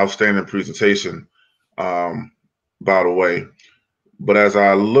an outstanding presentation, by the way. But as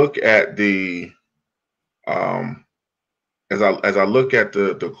I look at the as I look at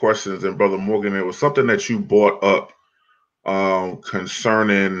the questions, and Brother Morgan, it was something that you brought up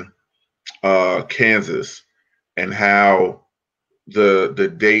concerning Kansas, and how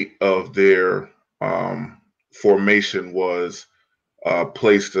the date of their formation was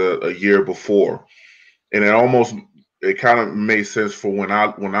placed a year before, and it kind of made sense for when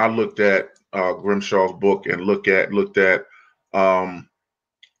I looked at Grimshaw's book and looked at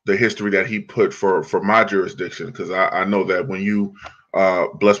the history that he put for my jurisdiction, because I know that when you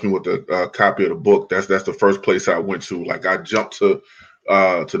blessed me with a copy of the book, that's the first place I went to. Like, I jumped to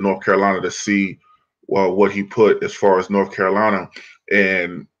North Carolina to see what he put as far as North Carolina,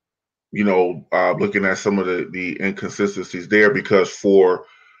 and looking at some of the inconsistencies there, because for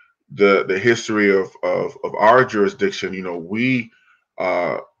the history of our jurisdiction, we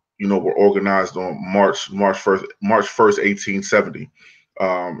were organized on March 1st, 1870,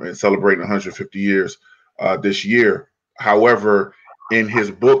 and celebrating 150 years this year. However, in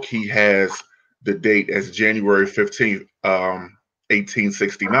his book, he has the date as January 15th,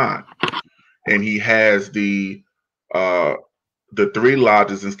 1869, and he has the 3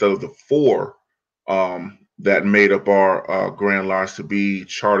 lodges instead of the 4 that made up our Grand Lodge to be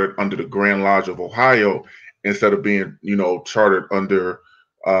chartered under the Grand Lodge of Ohio, instead of being chartered under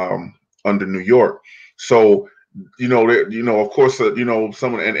New York. So of course,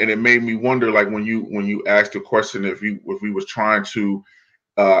 someone, and it made me wonder, like, when you asked the question, if we was trying to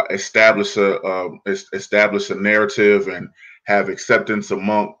establish a narrative and have acceptance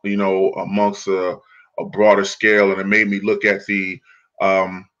amongst a broader scale. And it made me look at the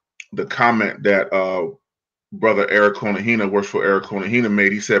comment that Brother Eric Conahina, worshipful Eric Conahina,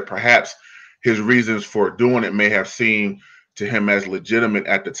 made. He said perhaps his reasons for doing it may have seemed to him as legitimate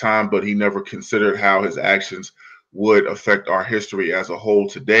at the time, but he never considered how his actions would affect our history as a whole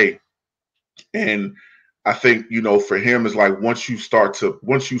today. And I think, for him, it's like, once you start to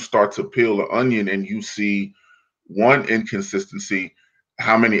peel the onion and you see one inconsistency,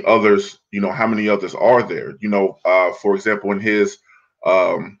 how many others are there? For example, in his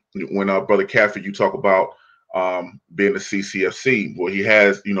when Brother Caffey, you talk about being a CCFC, well, he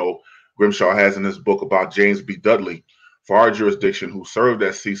has, Grimshaw has in his book about James B. Dudley for our jurisdiction, who served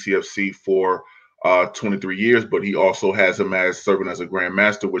as CCFC for 23 years, but he also has him as serving as a Grand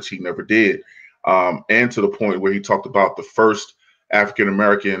Master, which he never did. and to the point where he talked about the first African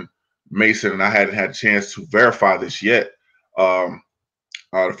American Mason, and I hadn't had a chance to verify this yet.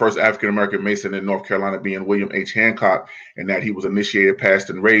 The first African American Mason in North Carolina being William H. Hancock, and that he was initiated, passed,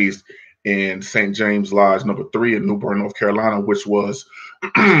 and raised in St. James Lodge number 3 in New Bern, North Carolina, which was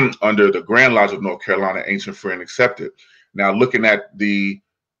under the Grand Lodge of North Carolina, ancient, free, and accepted. Now, looking at the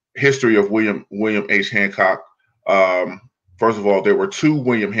history of William H. Hancock, first of all, there were 2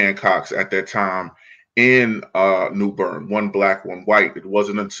 William Hancocks at that time in New Bern, one black, one white. It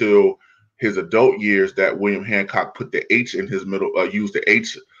wasn't until his adult years that William Hancock put the H in his middle, used the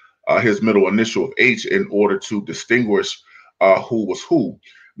H, his middle initial of H, in order to distinguish who was who.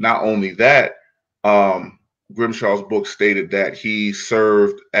 Not only that, Grimshaw's book stated that he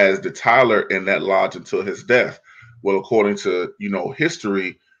served as the Tyler in that lodge until his death. Well, according to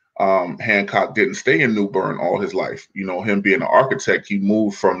history, Hancock didn't stay in New Bern all his life. Him being an architect, he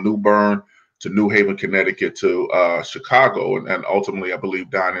moved from New Bern to New Haven, Connecticut, to Chicago, and ultimately, I believe,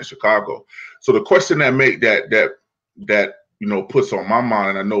 died in Chicago. So the question that puts on my mind,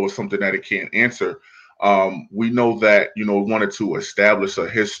 and I know it's something that it can't answer. We know that wanted to establish a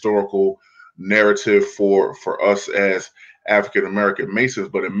historical narrative for us as African American Masons,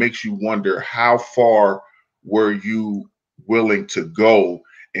 but it makes you wonder, how far were you willing to go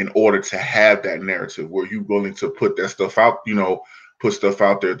in order to have that narrative? Were you willing to put that stuff out, put stuff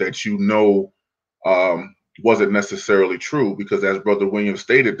out there that wasn't necessarily true? Because as Brother Williams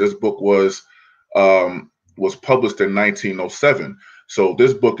stated, this book was published in 1907. So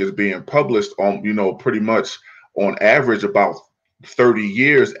this book is being published on, pretty much on average about 30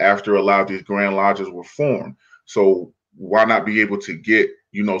 years after a lot of these Grand Lodges were formed. So why not be able to get,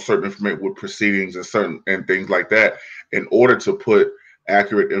 certain information with proceedings and things like that in order to put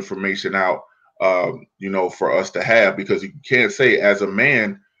accurate information out, for us to have? Because you can't say as a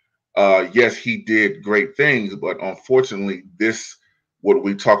man, yes, he did great things, but unfortunately, what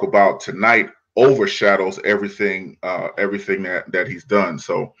we talk about tonight overshadows everything that he's done.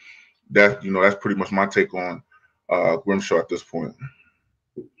 So that's pretty much my take on Grimshaw at this point.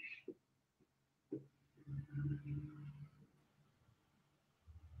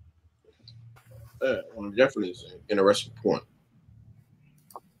 Definitely is an interesting point.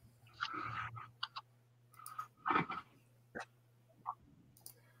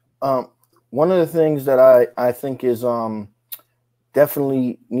 One of the things that I think is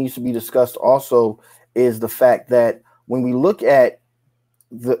definitely needs to be discussed also is the fact that when we look at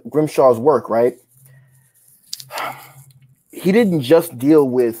the Grimshaw's work, right, he didn't just deal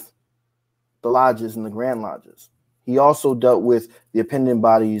with the lodges and the Grand Lodges. He also dealt with the appendant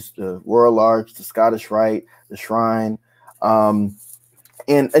bodies, the Royal Arch, the Scottish Rite, the Shrine. And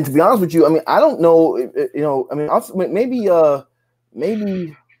to be honest with you, I mean, I don't know,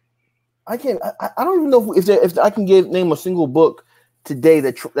 maybe I can't. I don't even know if I can name a single book today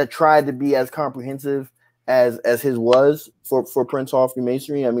that tried to be as comprehensive as his was for Prince Hall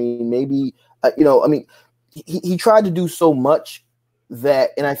Freemasonry. I mean, maybe he tried to do so much that,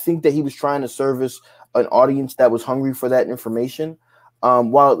 and I think that he was trying to service an audience that was hungry for that information,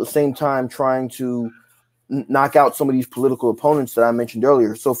 while at the same time trying to knock out some of these political opponents that I mentioned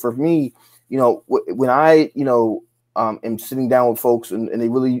earlier. So for me, when I am sitting down with folks and they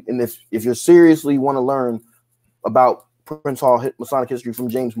really, and if you seriously want to learn about Prince Hall Masonic history from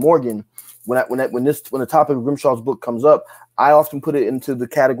James Morgan, when the topic of Grimshaw's book comes up, I often put it into the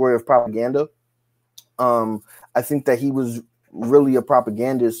category of propaganda. I think that he was really a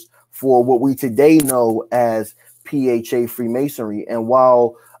propagandist for what we today know as PHA Freemasonry. And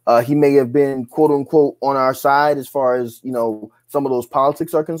while he may have been quote unquote on our side as far as some of those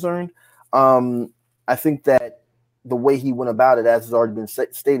politics are concerned, I think that the way he went about it, as has already been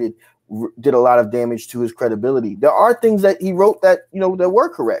stated, did a lot of damage to his credibility. There are things that he wrote that that were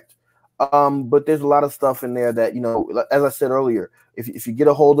correct, but there's a lot of stuff in there that as I said earlier, if you get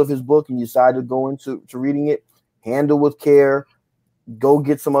a hold of his book and you decide to go into reading it, handle with care. Go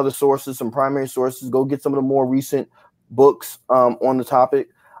get some other sources, some primary sources. Go get some of the more recent books on the topic,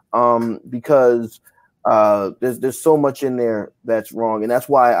 because there's so much in there that's wrong, and that's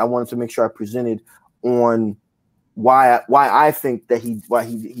why I wanted to make sure I presented on why I think that he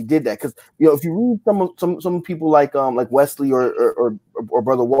did that. Because if you read some people like Wesley or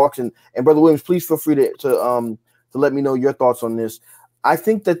Brother Walks and Brother Williams, please feel free to let me know your thoughts on this. I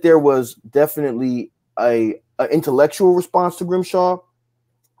think that there was definitely an intellectual response to Grimshaw,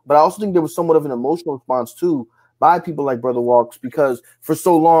 but I also think there was somewhat of an emotional response too by people like Brother Walks, because for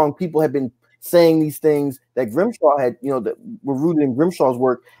so long people had been saying these things that Grimshaw had, that were rooted in Grimshaw's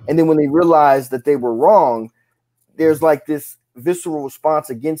work, and then when they realized that they were wrong, there's like this visceral response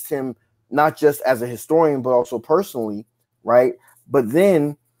against him not just as a historian, but also personally, right? But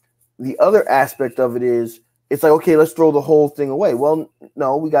then the other aspect of it is, it's like, okay, let's throw the whole thing away. Well,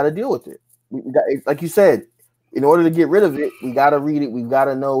 no, we got to deal with it. Like you said, in order to get rid of it, we got to read it. We've got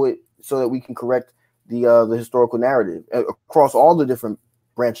to know it so that we can correct the historical narrative across all the different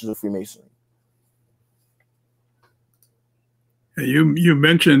branches of Freemasonry. You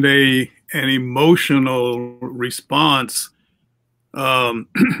mentioned an emotional response. Brother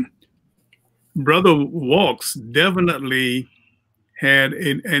Walks definitely had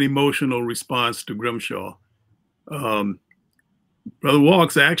an emotional response to Grimshaw. Brother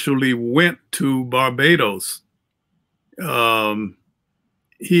Walks actually went to Barbados.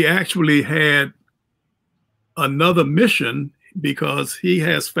 He actually had another mission because he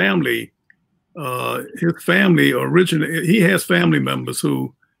has family. His family originally, he has family members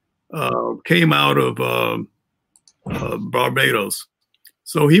who came out of Barbados.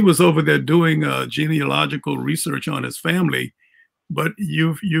 So he was over there doing genealogical research on his family. But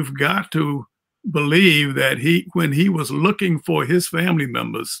you've got to believe that when he was looking for his family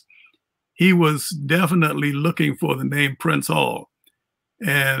members, he was definitely looking for the name Prince Hall.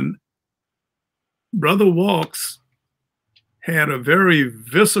 And Brother Walks had a very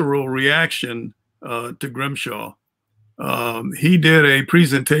visceral reaction to Grimshaw. He did a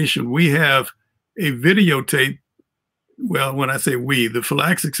presentation. We have a videotape. Well, when I say we, the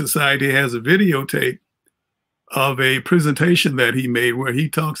Phylaxis Society has a videotape of a presentation that he made where he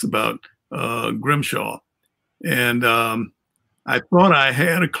talks about Grimshaw. And I thought I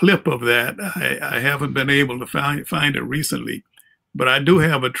had a clip of that. I haven't been able to find it recently, but I do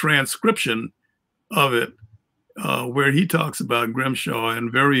have a transcription of it where he talks about Grimshaw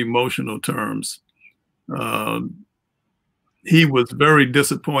in very emotional terms. He was very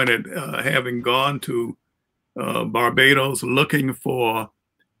disappointed having gone to Barbados looking for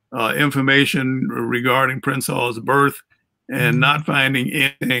information regarding Prince Hall's birth and not finding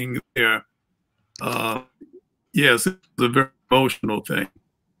anything there. Yes, it's a very emotional thing.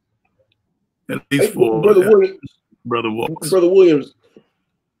 At least for Brother Williams. Brother Walks. Brother Williams,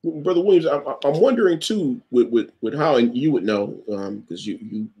 I'm wondering too with how, and you would know because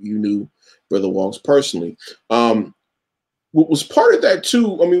you knew Brother Walks personally. Was part of that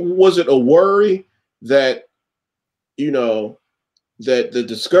too? I mean, was it a worry that that the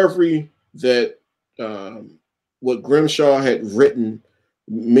discovery that what Grimshaw had written,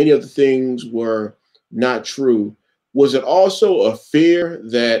 many of the things were not true? Was it also a fear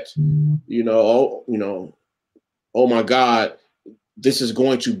that oh my God, this is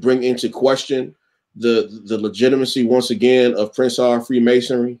going to bring into question the legitimacy once again of Prince Hall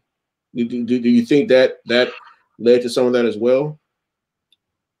Freemasonry? Do you think that led to some of that as well?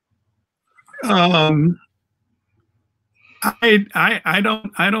 I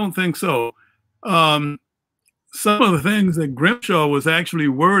don't think so. Some of the things that Grimshaw was actually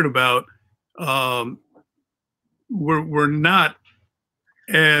worried about were not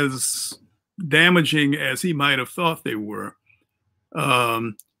as damaging as he might have thought they were.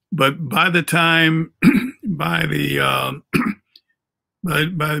 But by the time by the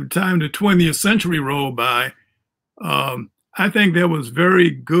time the 20th century rolled by, I think there was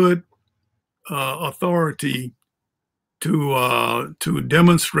very good authority to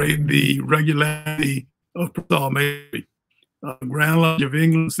demonstrate the regularity of Prince Hall Masonry. Grand Lodge of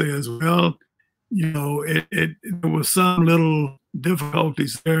England says, well, there was some little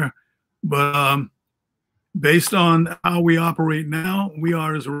difficulties there, but based on how we operate now, we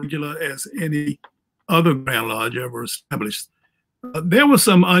are as regular as any other Grand Lodge ever established. There were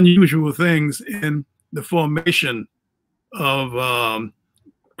some unusual things in the formation of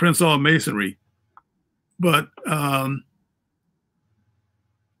Prince Hall Masonry, but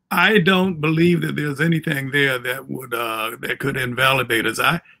I don't believe that there's anything there that would that could invalidate us.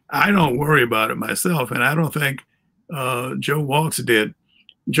 I don't worry about it myself, and I don't think Joe Walks did.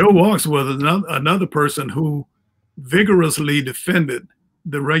 Joe Walks was another person who vigorously defended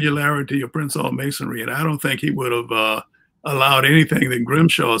the regularity of Prince Hall Masonry, and I don't think he would have allowed anything that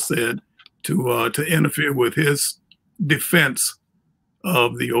Grimshaw said to interfere with his defense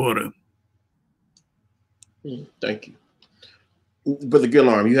of the order. Thank you. Brother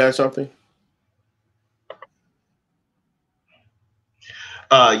Gillarm, you had something?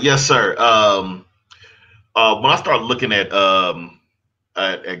 Yes, sir. When I started looking at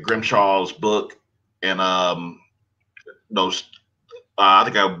Grimshaw's book, and I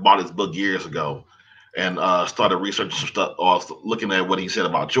think I bought his book years ago, and started researching some stuff, or looking at what he said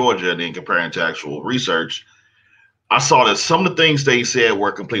about Georgia, and then comparing to actual research, I saw that some of the things they said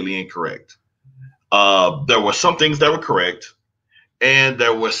were completely incorrect. There were some things that were correct, and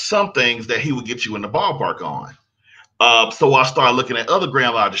there were some things that he would get you in the ballpark on. So I started looking at other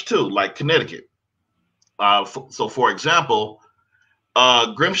Grand Lodges too, like Connecticut. So for example,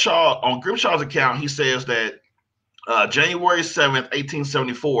 Grimshaw, on Grimshaw's account, he says that January 7th,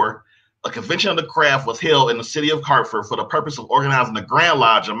 1874, a convention of the craft was held in the city of Hartford for the purpose of organizing the Grand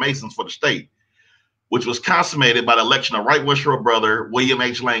Lodge of Masons for the state, which was consummated by the election of Right Worshipful Brother William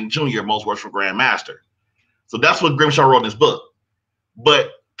H. Lang Jr., Most Worshipful Grand Master. So that's what Grimshaw wrote in his book. But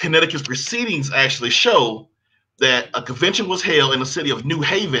Connecticut's proceedings actually show that a convention was held in the city of New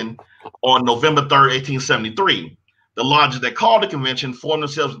Haven on November 3rd, 1873. The lodges that called the convention formed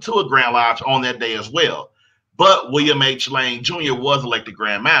themselves into a Grand Lodge on that day as well. But William H. Lang Jr. was elected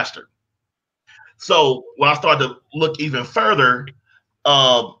Grand Master. So when I started to look even further,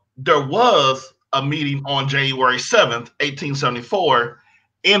 there was a meeting on January 7th, 1874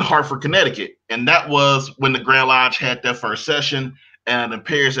 in Hartford, Connecticut. And that was when the Grand Lodge had their first session, and it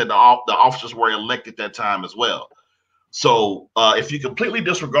appears that the officers were elected that time as well. So if you completely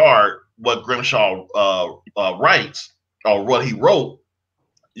disregard what Grimshaw writes or what he wrote,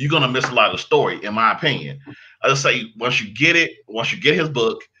 you're going to miss a lot of the story, in my opinion. I just say once you get his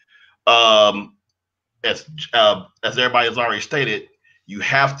book, as everybody has already stated, you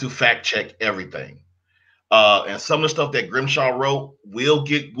have to fact check everything. And some of the stuff that Grimshaw wrote will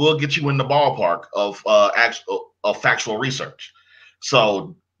get you in the ballpark of factual research.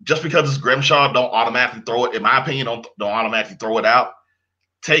 So just because it's Grimshaw, don't automatically throw it. In my opinion, don't automatically throw it out.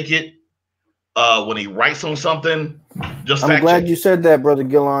 Take it when he writes on something. Just I'm glad you said that, Brother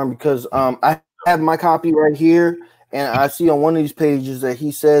Gillarm, because I have my copy right here, and I see on one of these pages that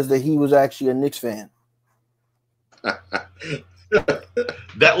he says that he was actually a Knicks fan.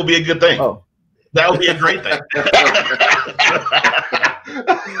 That would be a good thing. Oh. That would be a great thing.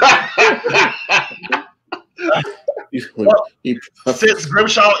 Well, since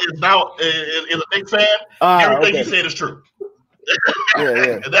Grimshaw is now is a Knicks fan, everything he said is true.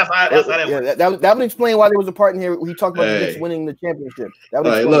 Yeah. That's how that works. That would explain why there was a part in here where he talked about the Knicks winning the championship. That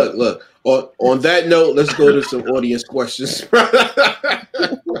would look. On that note, let's go to some audience questions.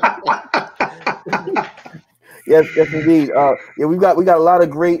 Yes, indeed. Yeah, we got a lot of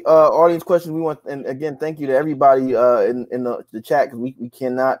great audience questions. We want, and again, thank you to everybody in the chat, because we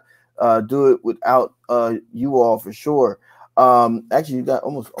cannot do it without you all for sure. Actually, you got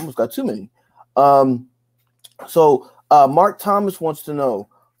almost got too many. So Mark Thomas wants to know,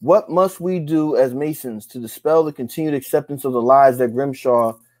 what must we do as Masons to dispel the continued acceptance of the lies that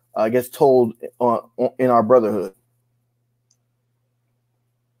Grimshaw gets told in our brotherhood?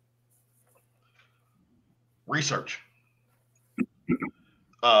 Research.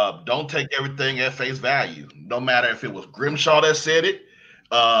 Don't take everything at face value. No matter if it was Grimshaw that said it,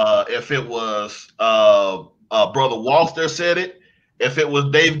 if it was Brother Walsh that said it, if it was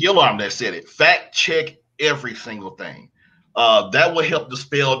Dave Gillarm that said it. Fact check every single thing. That will help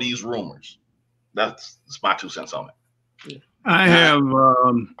dispel these rumors. That's my 2 cents on it. I have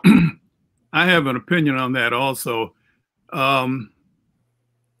I have an opinion on that also.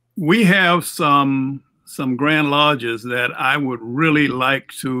 We have some Grand Lodges that I would really like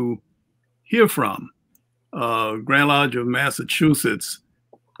to hear from. Grand Lodge of Massachusetts,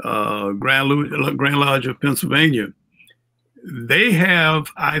 Grand Lodge of Pennsylvania. They have,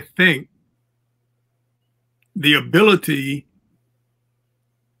 I think, the ability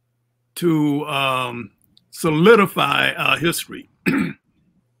to solidify our history,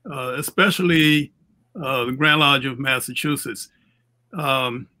 especially the Grand Lodge of Massachusetts.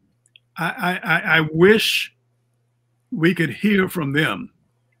 I wish we could hear from them.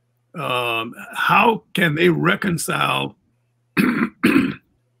 How can they reconcile the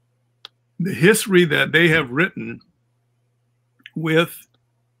history that they have written with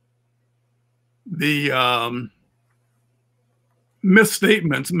the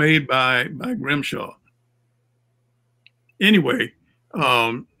misstatements made by Grimshaw? Anyway,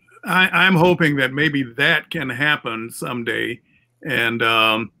 I'm hoping that maybe that can happen someday,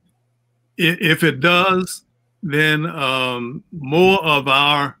 and if it does, then more of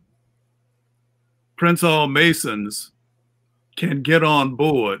our Prince Hall Masons can get on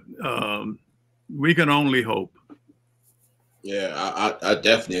board. We can only hope. Yeah, I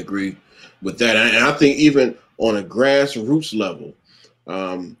definitely agree with that. And I think even on a grassroots level,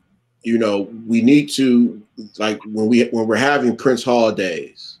 we need to, like when we're having Prince Hall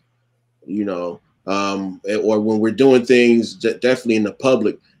days, or when we're doing things definitely in the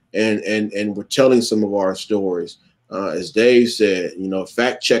public, and we're telling some of our stories, as Dave said,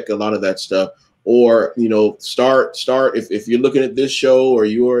 fact check a lot of that stuff, or start if you're looking at this show, or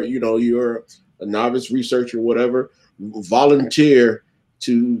you're a novice researcher or whatever, volunteer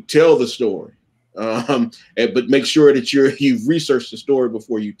to tell the story. But make sure that you've researched the story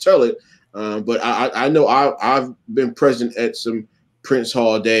before you tell it. But I know I've been present at some Prince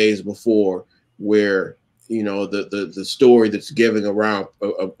Hall days before, where the story that's given around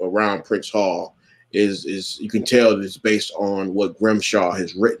Prince Hall is you can tell that it's based on what Grimshaw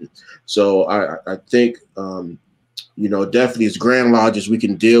has written. So I think definitely as Grand Lodges we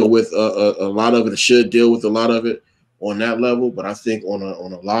can deal with a lot of it, should deal with a lot of it on that level, but I think on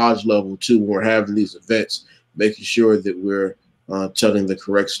a lodge level too, when we're having these events, making sure that we're telling the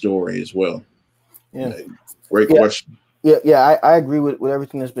correct story as well. Yeah, great question. Yeah, I agree with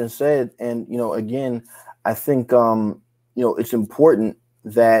everything that's been said, and again, I think it's important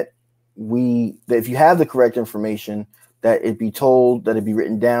that if you have the correct information, that it be told, that it be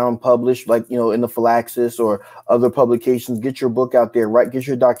written down, published, like in the Phylaxis or other publications. Get your book out there, right? Get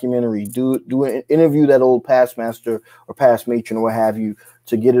your documentary, do an interview that old past master or past matron or what have you,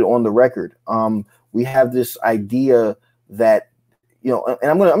 to get it on the record. We have this idea that and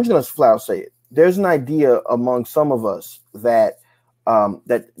I'm just gonna flat out say it. There's an idea among some of us that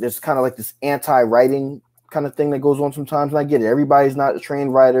that there's kind of like this anti-writing kind of thing that goes on sometimes, and I get it. Everybody's not a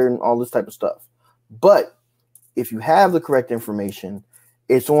trained writer and all this type of stuff, but if you have the correct information,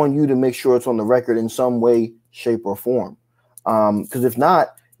 it's on you to make sure it's on the record in some way, shape, or form. Because if not,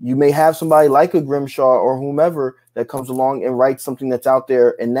 you may have somebody like a Grimshaw or whomever that comes along and writes something that's out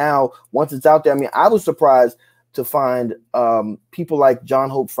there. And now, once it's out there, I mean, I was surprised to find people like John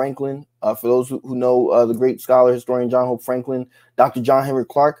Hope Franklin. For those who know the great scholar, historian John Hope Franklin, Dr. John Henry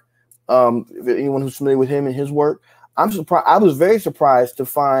Clark, anyone who's familiar with him and his work, I'm surprised. I was very surprised to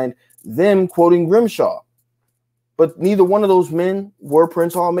find them quoting Grimshaw. But neither one of those men were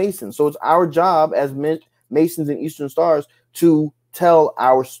Prince Hall Masons. So it's our job as Masons and Eastern Stars to tell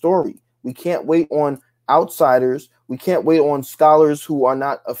our story. We can't wait on outsiders. We can't wait on scholars who are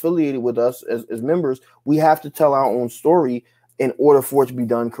not affiliated with us as members. We have to tell our own story in order for it to be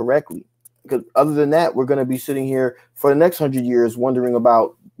done correctly. Because other than that, we're going to be sitting here for the next 100 years wondering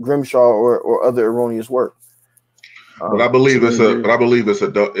about Grimshaw or other erroneous work. But I believe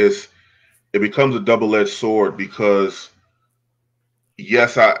it becomes a double-edged sword, because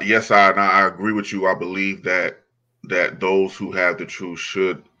yes, I agree with you. I believe that those who have the truth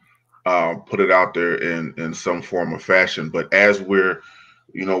should put it out there in some form or fashion. But as we're,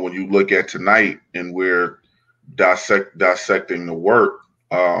 when you look at tonight and we're dissecting the work,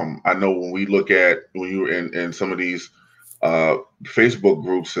 I know when you're in some of these Facebook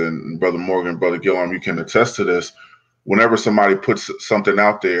groups, and Brother Morgan, Brother Gillarm, you can attest to this. Whenever somebody puts something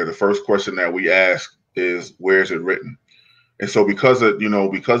out there, the first question that we ask is, where is it written? And so because of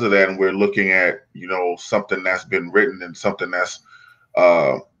that, and we're looking at, something that's been written and something that's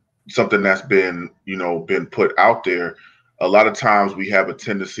been put out there, a lot of times we have a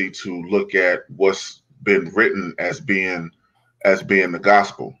tendency to look at what's been written as being the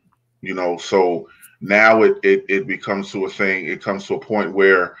gospel, so now it becomes to a thing. It comes to a point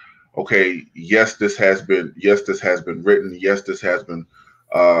where, okay, yes, this has been written. Yes, this has been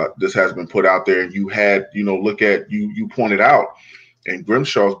put out there. And you had, you pointed out in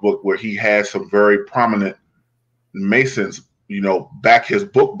Grimshaw's book where he had some very prominent Masons, back his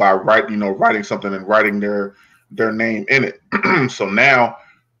book by writing something and writing their name in it. So now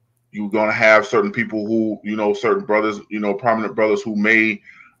you're going to have certain people who, certain brothers, prominent brothers who may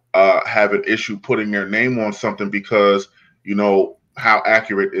have an issue putting their name on something because, how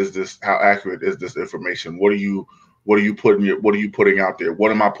accurate is this information? What are you putting out there?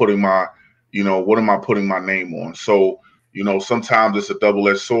 What am I putting my name on? So, sometimes it's a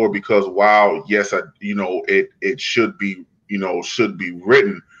double-edged sword, because while yes, it should be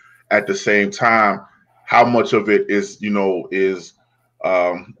written, at the same time, how much of it is going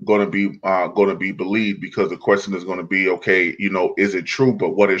to be believed? Because the question is going to be, okay, is it true?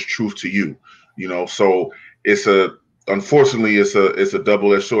 But what is truth to you? So unfortunately, it's a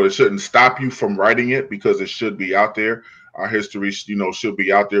double-edged sword. It shouldn't stop you from writing it, because it should be out there. Our history, should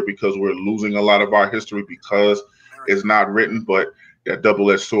be out there, because we're losing a lot of our history because it's not written. But that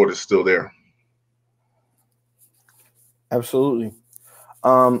double-edged sword is still there. Absolutely.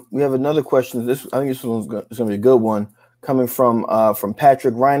 We have another question. I think this one's going to be a good one, coming from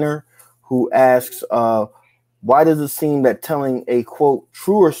Patrick Reiner, who asks, why does it seem that telling a, quote,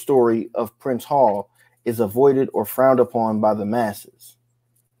 truer story of Prince Hall is avoided or frowned upon by the masses?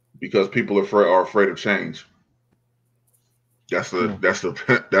 Because people are afraid of change. That's the best, when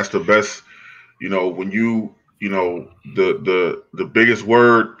the biggest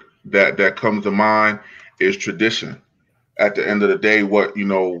word that comes to mind is tradition. at the end of the day,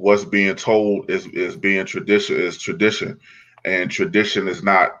 what's being told is being tradition, and tradition is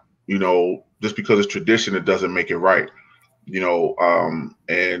not, just because it's tradition, it doesn't make it right.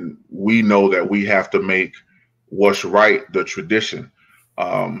 And we know that we have to make what's right the tradition.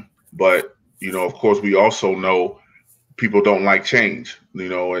 But of course, we also know people don't like change,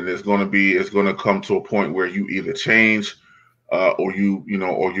 and it's going to come to a point where you either change, or you're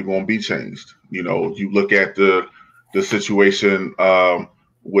going to be changed. You look at the situation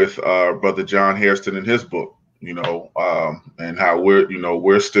with Brother John Hairston in his book, and how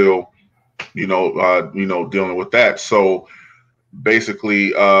we're still, dealing with that. So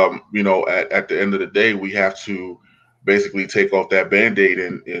basically, at the end of the day, we have to basically take off that Band-Aid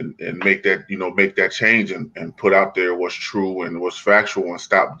and make that change and put out there what's true and what's factual, and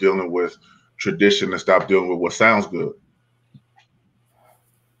stop dealing with tradition and stop dealing with what sounds good.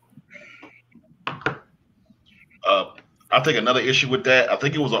 I think another issue with that, I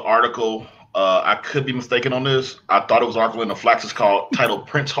think it was an article, I could be mistaken on this. I thought it was an article in the Phylaxis titled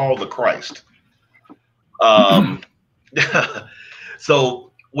Prince Hall the Christ.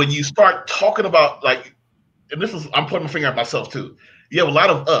 So when you start talking about, like, and I'm putting my finger at myself too. You have a lot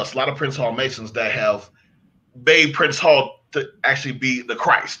of Prince Hall Masons that have made Prince Hall to actually be the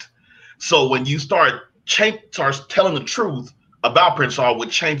Christ. So when you start telling the truth about Prince Hall,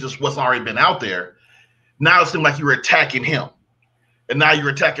 which changes what's already been out there, now it seems like you're attacking him, and now you're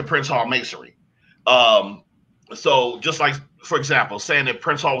attacking Prince Hall Masonry. So just like, for example, saying that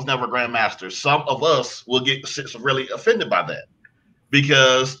Prince Hall was never a Grand Master, some of us will get really offended by that,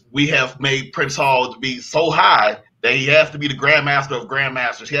 because we have made Prince Hall to be so high that he has to be the Grand Master of Grand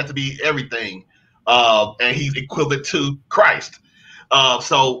Masters. He has to be everything, and he's equivalent to Christ.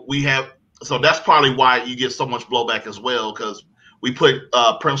 So that's probably why you get so much blowback as well, because we put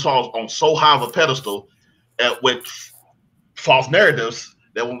Prince Hall on so high of a pedestal with false narratives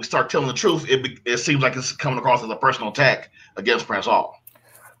that when we start telling the truth, it seems like it's coming across as a personal attack against Prince Hall.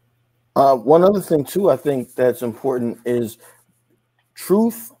 One other thing too, I think that's important is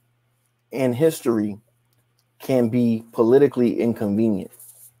truth and history can be politically inconvenient.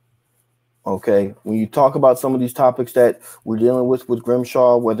 Okay, when you talk about some of these topics that we're dealing with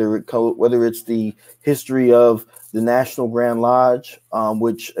Grimshaw, whether it's the history of the National Grand Lodge,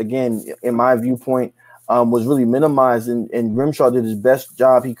 which again, in my viewpoint, was really minimized, and Grimshaw did his best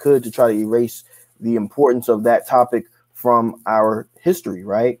job he could to try to erase the importance of that topic from our history,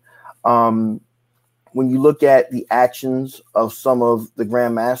 right? When you look at the actions of some of the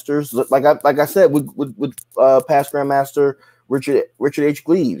Grand Masters, like I said, with past Grand Master Richard H.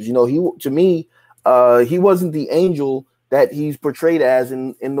 Gleaves, to me, he wasn't the angel that he's portrayed as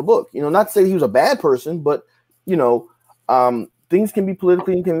in the book. Not to say he was a bad person, but things can be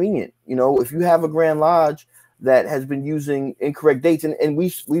politically inconvenient. If you have a Grand Lodge that has been using incorrect dates, and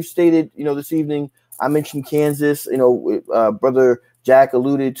we've stated, this evening, I mentioned Kansas. Brother Jack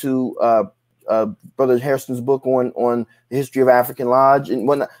alluded to Brother Hairston's book on the history of African Lodge and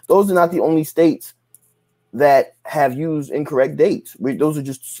whatnot. Those are not the only states that have used incorrect dates. Those are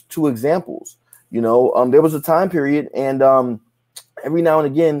just two examples. There was a time period, and every now and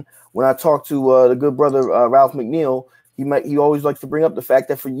again, when I talk to the good brother Ralph McNeil, he always likes to bring up the fact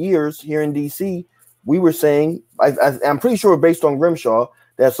that for years here in DC, we were saying, I'm pretty sure based on Grimshaw,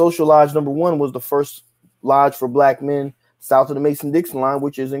 that Social Lodge number 1 was the first lodge for black men south of the Mason-Dixon line,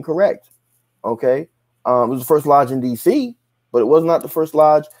 which is incorrect. Okay, it was the first lodge in DC, but it was not the first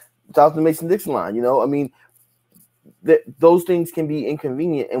lodge south of the Mason-Dixon line. Those things can be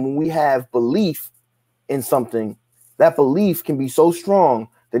inconvenient, and when we have belief in something, that belief can be so strong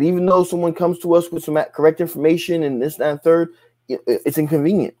that even though someone comes to us with some correct information and this, that, and third, it's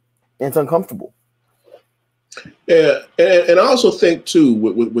inconvenient and it's uncomfortable. Yeah, and I also think too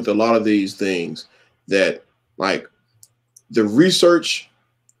with a lot of these things that, like, the research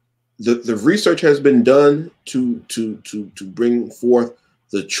has been done to bring forth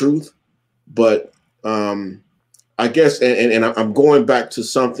the truth, but I guess, and I'm going back to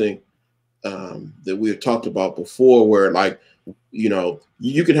something that we had talked about before, where, like,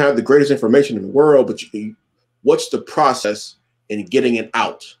 you can have the greatest information in the world, but what's the process in getting it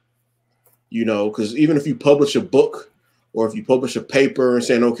out? Because even if you publish a book or if you publish a paper and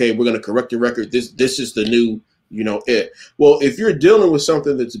saying, okay, we're going to correct the record, this is the new, it. Well, if you're dealing with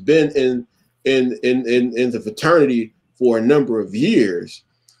something that's been in the fraternity for a number of years,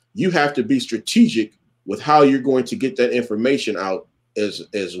 you have to be strategic with how you're going to get that information out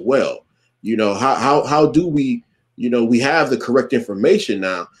as well. How do we, we have the correct information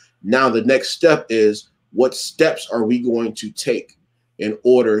now. Now the next step is, what steps are we going to take in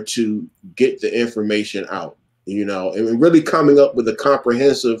order to get the information out? you know, and really coming up with a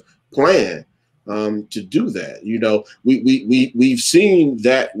comprehensive plan to do that. You know, we've seen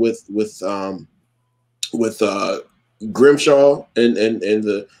that with Grimshaw and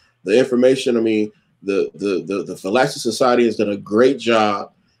the information. I mean, the Phylaxis Society has done a great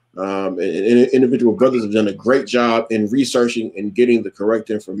job, and individual brothers have done a great job in researching and getting the correct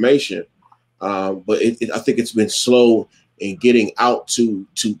information. But I think it's been slow in getting out to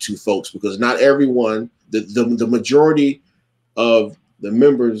folks, because not everyone, the majority of the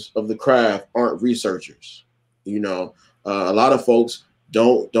members of the craft aren't researchers. You know, a lot of folks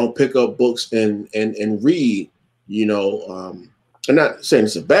don't pick up books and read. You know, I'm not saying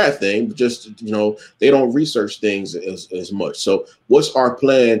it's a bad thing, but just, you know, they don't research things as much. So what's our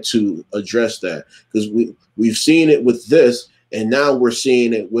plan to address that? Because we've seen it with this, and now we're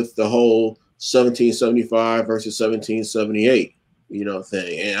seeing it with the whole 1775 versus 1778, you know,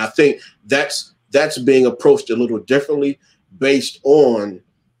 thing. And I think that's being approached a little differently based on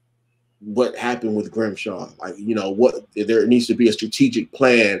what happened with Grimshaw. Like, you know, what there needs to be a strategic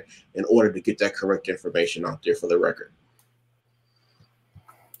plan in order to get that correct information out there for the record.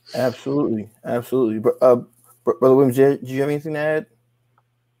 Absolutely, absolutely. Brother Williams, do you have anything to add?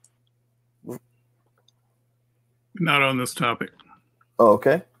 Not on this topic. Oh,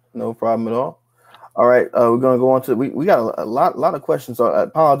 okay, no problem at all. All right, we're gonna go on to we got a lot of questions. So I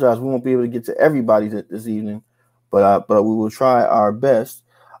apologize, we won't be able to get to everybody this evening, but we will try our best.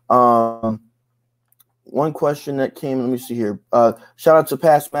 One question that came, let me see here. Shout out to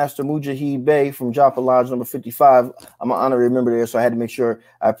Past Master Mujahid Bey from Joppa Lodge number 55. I'm an honorary member there, so I had to make sure.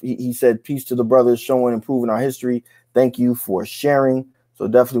 He said, peace to the brothers showing and proving our history. Thank you for sharing. So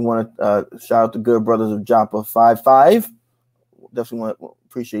definitely want to shout out the good brothers of Joppa 55. Definitely want to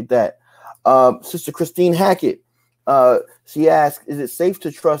appreciate that. Sister Christine Hackett, she asked, is it safe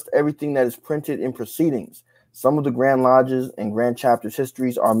to trust everything that is printed in proceedings? Some of the Grand Lodges and Grand Chapters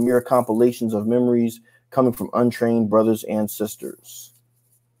histories are mere compilations of memories coming from untrained brothers and sisters.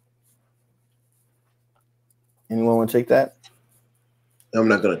 Anyone want to take that? I'm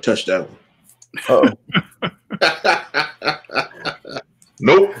not going to touch that one.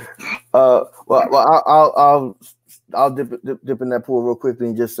 Nope. Well, I'll dip in that pool real quickly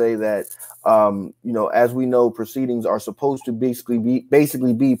and just say that, you know, as we know, proceedings are supposed to basically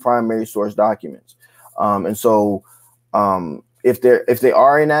be primary source documents, and so if they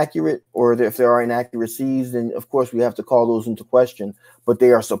are inaccurate, or if there are inaccuracies, then of course we have to call those into question. But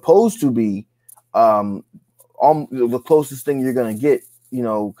they are supposed to be the closest thing you're going to get, you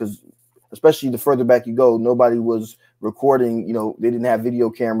know, because especially the further back you go, nobody was recording, you know, they didn't have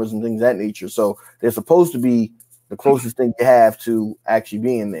video cameras and things of that nature. So they're supposed to be the closest thing you have to actually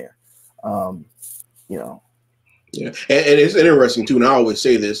being there, you know. Yeah, and it's interesting too, and I always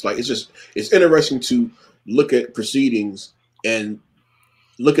say this, like, it's interesting to look at proceedings and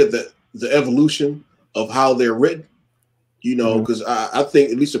look at the evolution of how they're written, you know, because I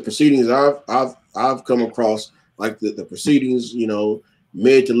think at least the proceedings I've come across, like the proceedings, you know,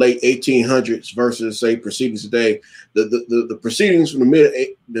 mid to late 1800s versus say proceedings today, the proceedings from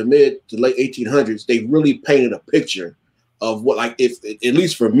the mid to late 1800s, they really painted a picture of what, like, if at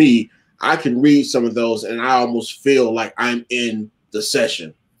least for me, I can read some of those and I almost feel like I'm in the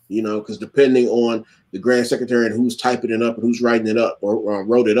session, you know, because depending on the Grand Secretary and who's typing it up and who's writing it up or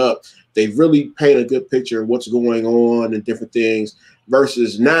wrote it up, they really paint a good picture of what's going on and different things.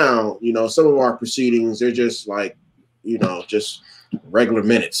 Versus now, you know, some of our proceedings, they're just like, you know, just regular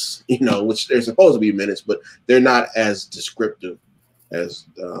minutes, you know, which they're supposed to be minutes, but they're not as descriptive as,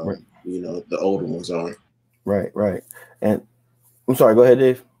 you know, the older ones are. Right. And I'm sorry, go ahead,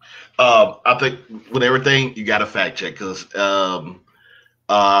 Dave. I think with everything, you got to fact check, because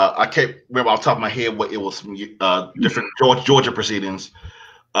I can't remember off the top of my head what it was. Different Georgia proceedings.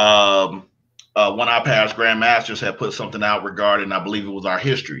 One of our past Grand Masters had put something out regarding, I believe it was our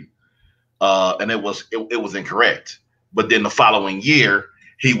history, and it was incorrect. But then the following year,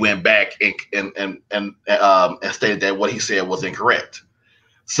 he went back and stated that what he said was incorrect.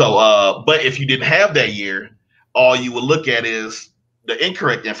 So, but if you didn't have that year, all you would look at is the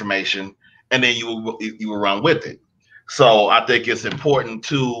incorrect information, and then you will run with it. So I think it's important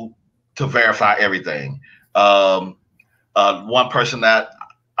to verify everything. One person that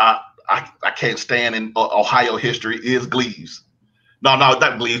I can't stand in Ohio history is Gleaves. No,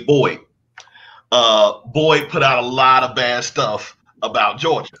 not Gleaves, Boyd. Boyd put out a lot of bad stuff about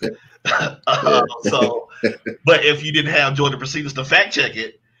Georgia. So, but if you didn't have Georgia proceedings to fact check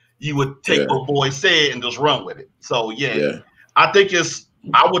it, you would take what Boyd said and just run with it. So I think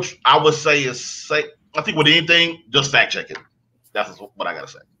I would say I think with anything, just fact check it. That's what I gotta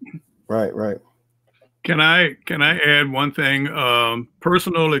say. Right. Can I add one thing?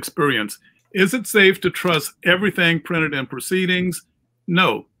 Personal experience. Is it safe to trust everything printed in proceedings?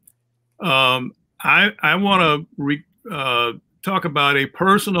 No. I want to talk about a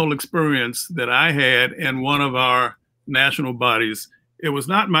personal experience that I had in one of our national bodies. It was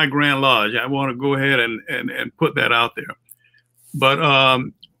not my Grand Lodge. I want to go ahead and put that out there. But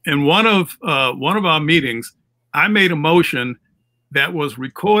in one of our meetings, I made a motion that was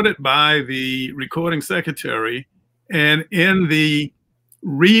recorded by the recording secretary, and in the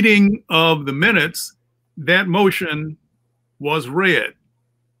reading of the minutes, that motion was read.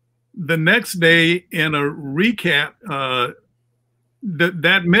 The next day, in a recap,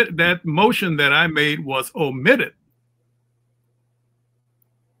 that motion that I made was omitted.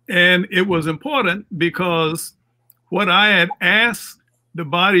 And it was important because what I had asked the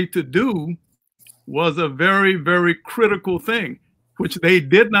body to do was a very, very critical thing, which they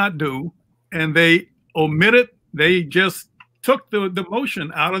did not do, and they omitted. They just took the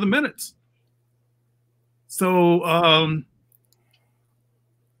motion out of the minutes. So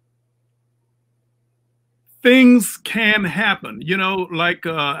things can happen, you know, like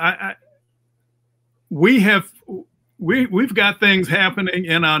we've got things happening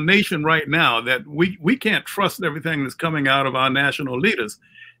in our nation right now that we can't trust everything that's coming out of our national leaders.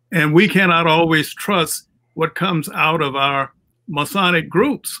 And we cannot always trust what comes out of our Masonic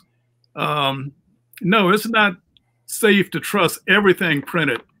groups. No, it's not safe to trust everything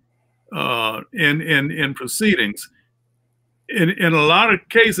printed in proceedings. In a lot of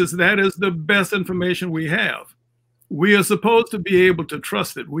cases, that is the best information we have. We are supposed to be able to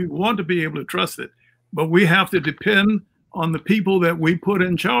trust it. We want to be able to trust it, but we have to depend on the people that we put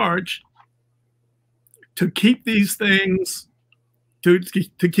in charge to keep these things, to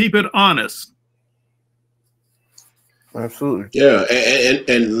keep it honest. Absolutely. Yeah,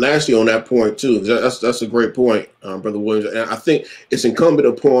 and lastly on that point too, that's a great point, Brother Williams. And I think it's incumbent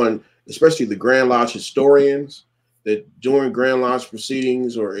upon, especially the Grand Lodge historians, that during Grand Lodge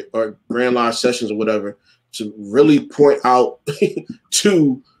proceedings or Grand Lodge sessions or whatever, to really point out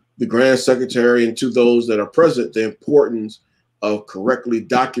to the Grand Secretary and to those that are present the importance of correctly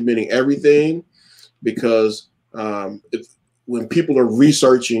documenting everything, because when people are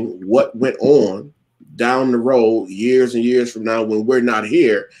researching what went on down the road, years and years from now, when we're not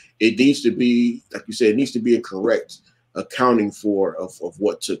here, it needs to be, like you said, it needs to be a correct accounting of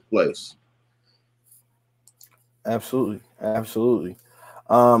what took place. Absolutely. Absolutely.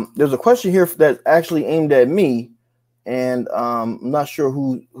 There's a question here that's actually aimed at me, and I'm not sure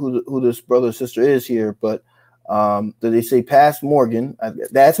who this brother or sister is here, but they say, Past Morgan,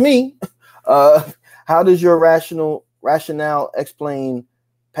 that's me. How does your rationale explain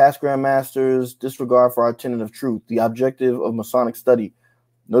past Grandmasters' disregard for our tenet of truth, the objective of Masonic study?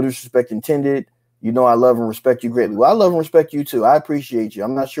 No disrespect intended. You know I love and respect you greatly. Well, I love and respect you too. I appreciate you.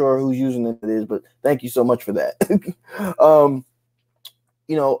 I'm not sure who's using it is, but thank you so much for that.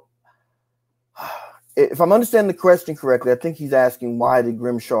 You know, if I'm understanding the question correctly, I think he's asking, why did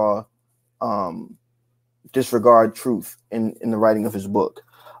Grimshaw disregard truth in the writing of his book?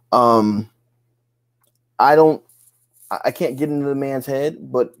 I can't get into the man's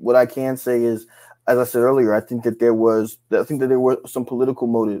head, but what I can say is, as I said earlier, I think that there were some political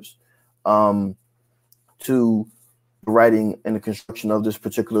motives to the writing and the construction of this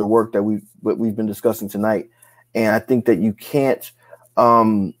particular work that we've been discussing tonight. And I think that you can't,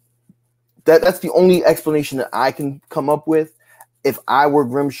 that's the only explanation that I can come up with. If I were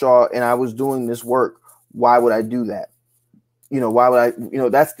Grimshaw and I was doing this work, why would I do that? You know, why would I, you know,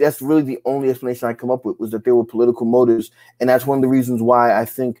 that's really the only explanation I come up with, was that there were political motives. And that's one of the reasons why I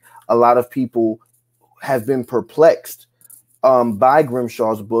think a lot of people have been perplexed by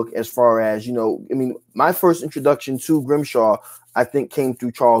Grimshaw's book, as far as, you know, I mean, my first introduction to Grimshaw, I think, came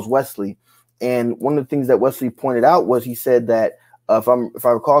through Charles Wesley. And one of the things that Wesley pointed out was, he said that, if I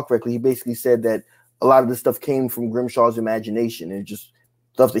recall correctly, he basically said that a lot of this stuff came from Grimshaw's imagination and just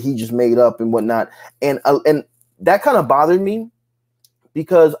stuff that he just made up and whatnot. And that kind of bothered me,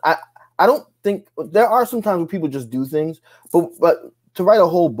 because I don't think, there are some times when people just do things, but to write a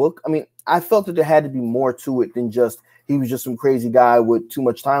whole book, I mean, I felt that there had to be more to it than just, he was just some crazy guy with too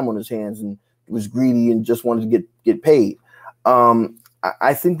much time on his hands and was greedy and just wanted to get paid.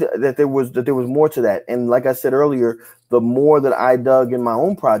 I think that there was more to that. And like I said earlier, the more that I dug in my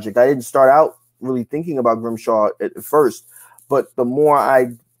own project, I didn't start out really thinking about Grimshaw at first, but the more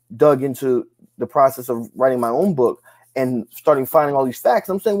I dug into the process of writing my own book and starting finding all these facts,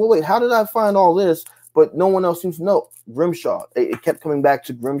 I'm saying, well, wait, how did I find all this? But no one else seems to know. Grimshaw. It kept coming back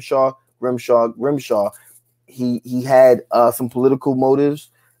to Grimshaw. He had some political motives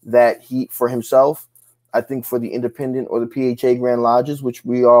that for himself, I think for the independent or the PHA Grand Lodges, which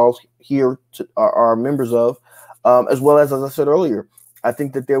we all here are members of, as well as I said earlier, I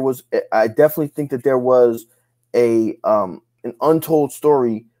definitely think that there was an untold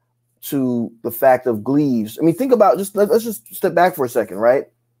story to the fact of Gleaves. I mean, think about let's just step back for a second, right?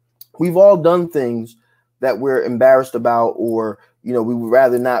 We've all done things that we're embarrassed about, or we would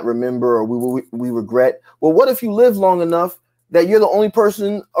rather not remember, or we regret. Well, what if you live long enough that you're the only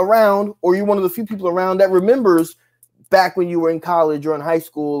person around, or you're one of the few people around that remembers back when you were in college or in high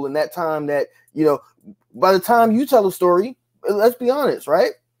school, and that time that, by the time you tell a story, let's be honest,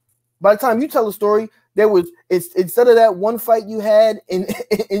 right? By the time you tell a story, instead of that one fight you had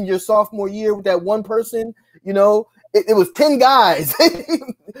in your sophomore year with that one person, it was 10 guys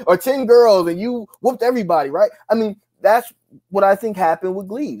or 10 girls, and you whooped everybody, right? I mean, that's what I think happened with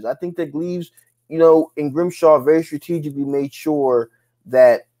Gleaves. I think that Gleaves, in Grimshaw, very strategically made sure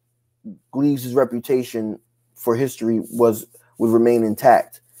that Gleaves' reputation for history would remain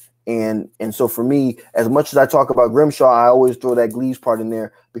intact. And so for me, as much as I talk about Grimshaw, I always throw that Gleaves part in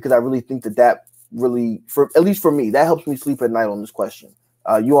there, because I really think that really, at least for me, that helps me sleep at night on this question.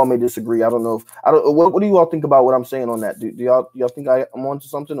 You all may disagree. I don't know what do you all think about what I'm saying on that? Do y'all think I'm onto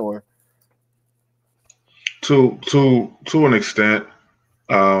something, or? To an extent,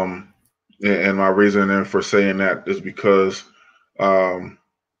 and my reasoning for saying that is because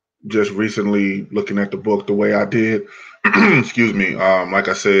just recently looking at the book the way I did, excuse me, like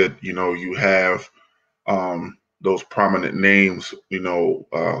I said, you have those prominent names,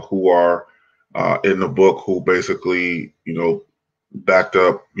 who are in the book, who basically, backed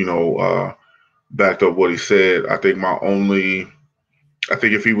up what he said. I think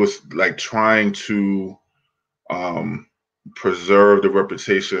if he was like trying to preserve the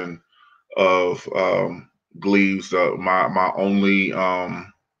reputation of Gleaves, my only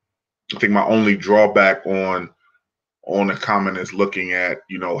drawback on the comment is looking at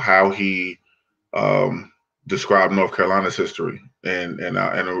how he described North Carolina's history, and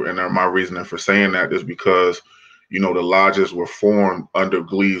my reasoning for saying that is because the lodges were formed under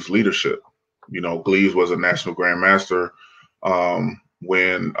Gleaves' leadership. Gleaves was a national grandmaster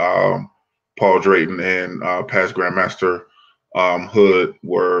when Paul Drayton and past Grandmaster Hood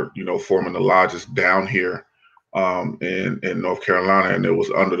were, forming the lodges down here in North Carolina, and it was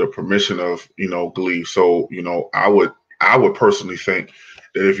under the permission of, Gleaves. So, I would personally think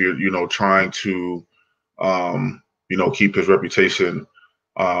that if you're, trying to, keep his reputation,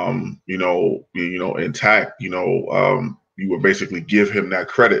 intact, you would basically give him that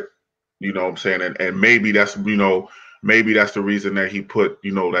credit. You know what I'm saying? And maybe that's, maybe that's the reason that he put,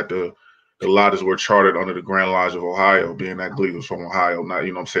 that the lodges were chartered under the Grand Lodge of Ohio, being that Gleaves was from Ohio. Not,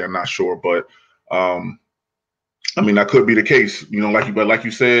 I'm saying, I'm not sure, but I mean, that could be the case, like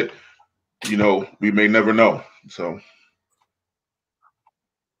you said, we may never know. So.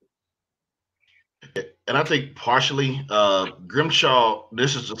 And I think partially Grimshaw,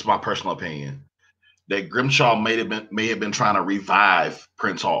 this is just my personal opinion, that Grimshaw may have been trying to revive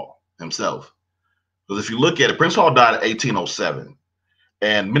Prince Hall himself. Because if you look at it, Prince Hall died in 1807.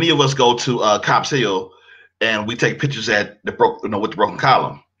 And many of us go to Copp's Hill and we take pictures with the broken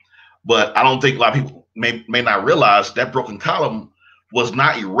column. But I don't think a lot of people may not realize that broken column was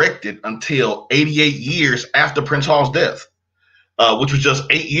not erected until 88 years after Prince Hall's death, which was just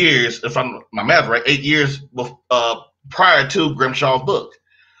 8 years, if I'm my math right, 8 years prior to Grimshaw's book.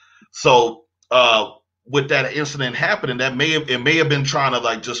 So with that incident happening, it may have been trying to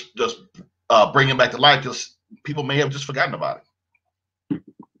like just bring him back to life, because people may have just forgotten about it.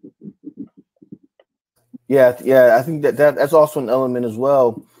 Yeah, I think that's also an element as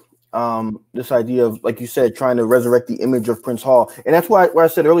well. This idea of, like you said, trying to resurrect the image of Prince Hall. And that's why I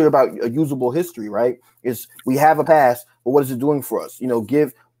said earlier about a usable history, right? Is we have a past, but what is it doing for us?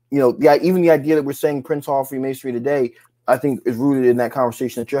 Even the idea that we're saying Prince Hall Freemasonry today, I think is rooted in that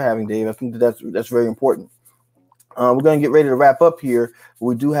conversation that you're having, Dave. I think that's very important. We're going to get ready to wrap up here.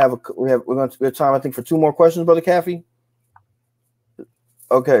 We do have we have time, I think, for 2 more questions, Brother Caffey.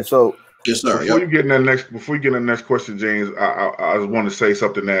 Okay, so yes, sir. Before you get in the next question, James, I just want to say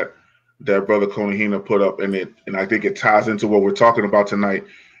something that Brother Konahina put up, and I think it ties into what we're talking about tonight.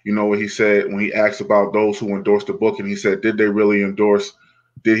 What he said when he asked about those who endorsed the book, and he said, did they really endorse?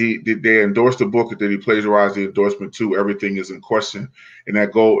 Did they endorse the book, or did he plagiarize the endorsement too? Everything is in question, and that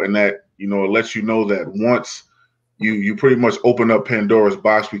it lets you know that once you pretty much open up Pandora's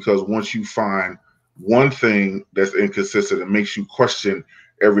box, because once you find one thing that's inconsistent, it makes you question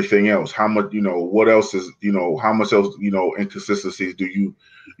everything else. How much, what else is, how much else, inconsistencies do you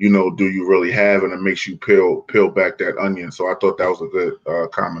really have? And it makes you peel back that onion. So I thought that was a good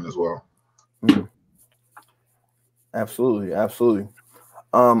comment as well. Absolutely, absolutely.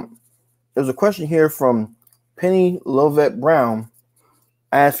 There's a question here from Penny Lovett Brown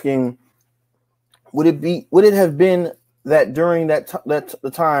asking, would it have been that during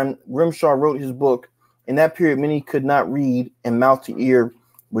the time Grimshaw wrote his book, in that period many could not read and mouth to ear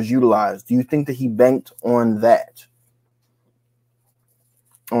was utilized? Do you think that he banked on that,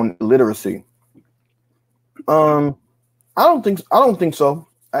 on literacy? I don't think so.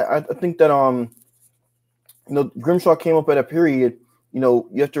 I think that Grimshaw came up at a period. You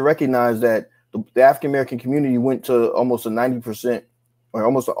have to recognize that the African American community went to almost a 90% or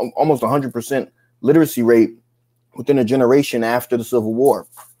almost 100% literacy rate within a generation after the Civil War.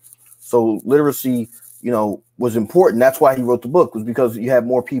 So literacy, was important. That's why he wrote the book, was because you had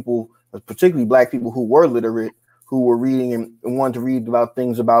more people, particularly Black people, who were literate, who were reading and wanted to read about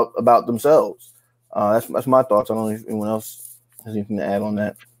things about themselves. That's my thoughts. I don't know if anyone else has anything to add on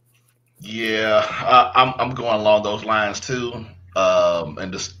that. Yeah, I'm going along those lines too.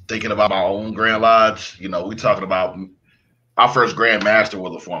 And just thinking about my own Grand Lodge, we talking about our first Grand Master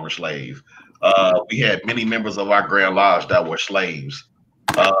was a former slave. We had many members of our Grand Lodge that were slaves,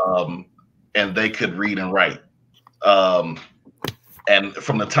 and they could read and write. And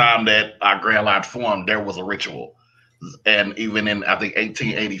from the time that our Grand Lodge formed, there was a ritual. And even in, I think,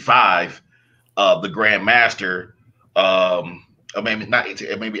 1885, the Grand Master, maybe not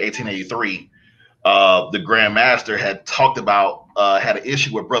 18, maybe 1883, the Grand Master had talked about, had an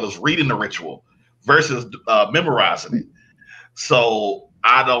issue with brothers reading the ritual versus memorizing it. So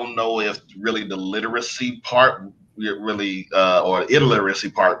I don't know if really the literacy part really, or the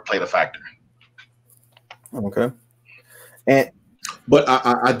illiteracy part played a factor. Okay. But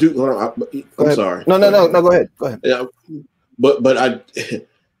I do. I'm sorry. No. Go ahead. Yeah, but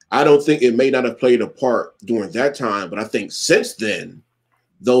I don't think it may not have played a part during that time. But I think since then,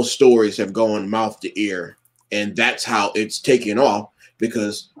 those stories have gone mouth to ear, and that's how it's taken off.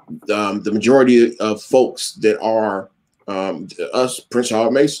 Because the majority of folks that are us Prince Hall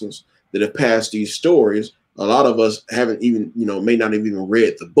Masons that have passed these stories, a lot of us haven't even, may not have even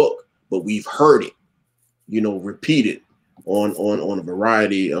read the book, but we've heard it, repeated on a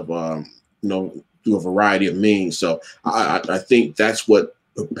variety of, through a variety of means. So I think that's what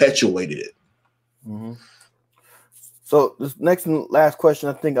perpetuated it. Mm-hmm. So this next and last question,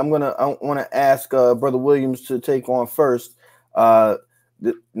 I think I want to ask Brother Williams to take on first.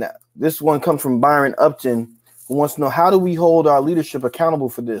 This one comes from Byron Upton, who wants to know, how do we hold our leadership accountable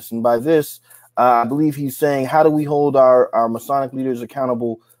for this? And by this, I believe he's saying, how do we hold our Masonic leaders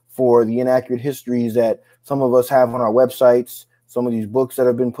accountable for the inaccurate histories that some of us have on our websites, some of these books that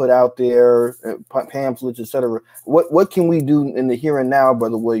have been put out there, pamphlets, etc. What can we do in the here and now,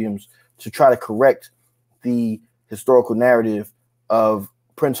 Brother Williams, to try to correct the historical narrative of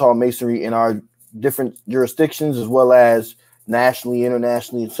Prince Hall Masonry in our different jurisdictions, as well as nationally,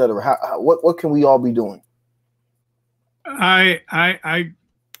 internationally, etc.? What can we all be doing? I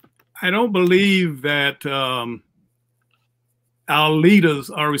don't believe that our leaders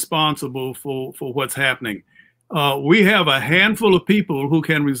are responsible for what's happening. We have a handful of people who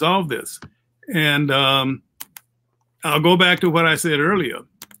can resolve this. And I'll go back to what I said earlier.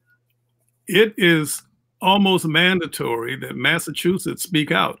 It is almost mandatory that Massachusetts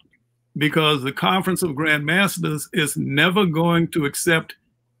speak out, because the Conference of Grand Masters is never going to accept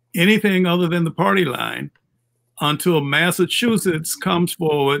anything other than the party line until Massachusetts comes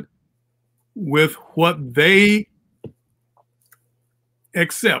forward with what they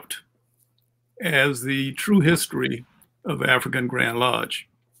accept as the true history of African Grand Lodge.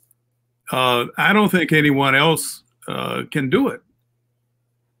 I don't think anyone else can do it.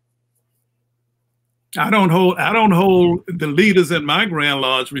 I don't hold the leaders at my Grand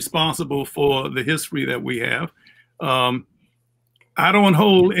Lodge responsible for the history that we have. I don't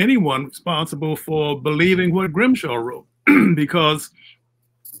hold anyone responsible for believing what Grimshaw wrote, because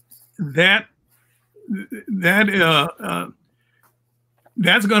that's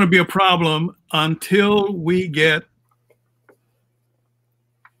going to be a problem until we get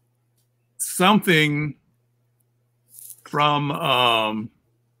something from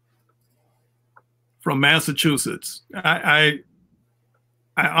Massachusetts. I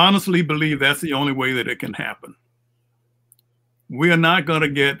honestly believe that's the only way that it can happen. We are not going to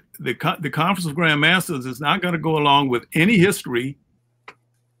get the Conference of Grand Masters is not going to go along with any history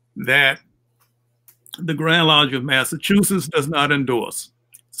that the Grand Lodge of Massachusetts does not endorse.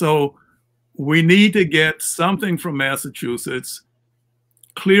 So we need to get something from Massachusetts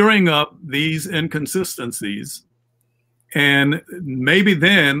clearing up these inconsistencies, and maybe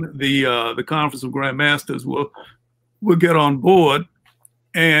then the Conference of Grand Masters will get on board,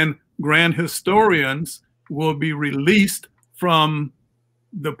 and grand historians will be released from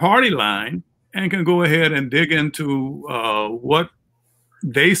the party line and can go ahead and dig into what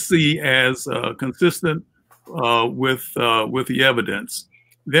they see as consistent with the evidence.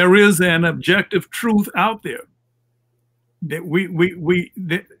 There is an objective truth out there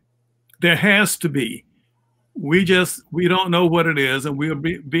that there has to be. We don't know what it is, and we are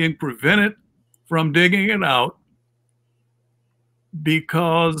being prevented from digging it out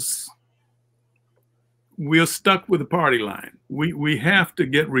because we're stuck with the party line. We have to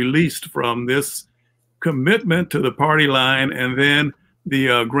get released from this commitment to the party line, and then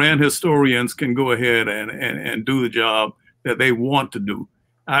the grand historians can go ahead and do the job that they want to do.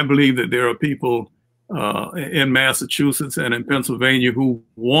 I believe that there are people in Massachusetts and in Pennsylvania who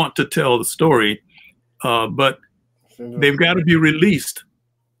want to tell the story, but they've got to be released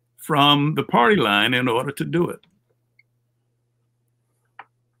from the party line in order to do it.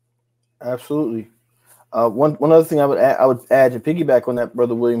 Absolutely. One other thing I would add to piggyback on that,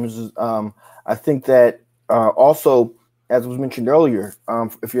 Brother Williams, is I think that also, as was mentioned earlier,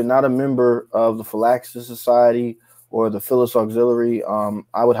 if you're not a member of the Phylaxis Society or the Phyllis Auxiliary,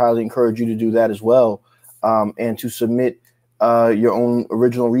 I would highly encourage you to do that as well, and to submit your own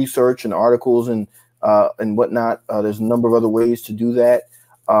original research and articles and whatnot. There's a number of other ways to do that.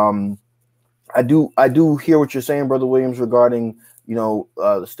 I do hear what you're saying, Brother Williams, regarding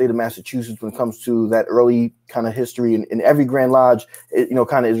the state of Massachusetts when it comes to that early kind of history, and every Grand Lodge,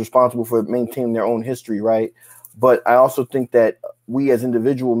 kind of is responsible for maintaining their own history, right? But I also think that we as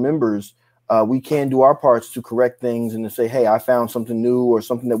individual members, we can do our parts to correct things and to say, hey, I found something new or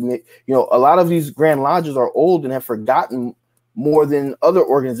something that a lot of these Grand Lodges are old and have forgotten more than other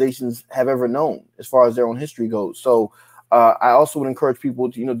organizations have ever known as far as their own history goes. So I also would encourage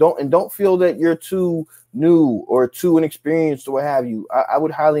people to, don't feel that you're too new or too inexperienced or what have you. I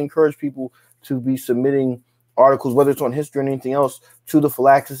would highly encourage people to be submitting articles, whether it's on history or anything else, to the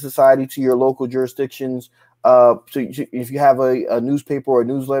Phylaxis Society, to your local jurisdictions. So if you have a newspaper or a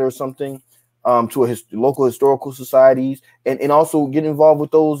newsletter or something, to local historical societies, and also get involved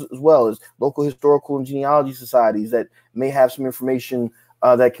with those as well as local historical and genealogy societies that may have some information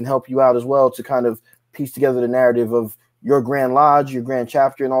that can help you out as well to kind of piece together the narrative of your Grand Lodge, your Grand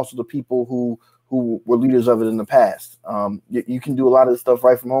Chapter, and also the people who were leaders of it in the past. You can do a lot of this stuff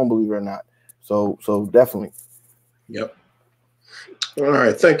right from home, believe it or not. So definitely. Yep. All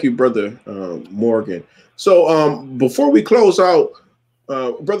right. Thank you, Brother Morgan. So before we close out,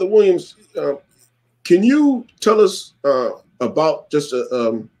 Brother Williams, can you tell us about just,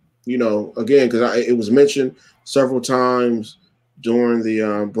 again, because it was mentioned several times during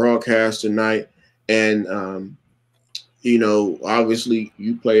the broadcast tonight, and obviously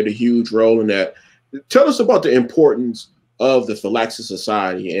you played a huge role in that. Tell us about the importance of the Phylaxis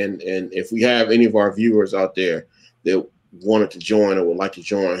Society, and if we have any of our viewers out there that wanted to join or would like to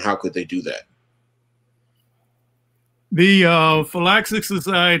join, how could they do that? The Phylaxis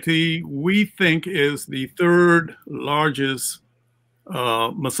Society, we think, is the third largest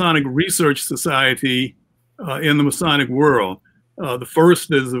Masonic research society in the Masonic world. The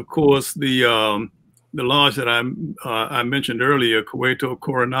first is, of course, the lodge that I mentioned earlier, Cueto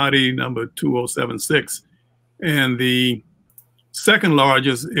Coronati, number 2076. And the second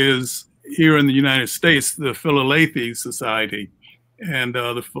largest is here in the United States, the Phylaxis Society. And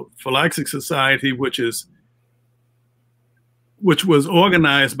the Phylaxis Society, which was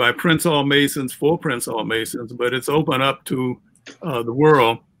organized by Prince Hall Masons for Prince Hall Masons, but it's open up to the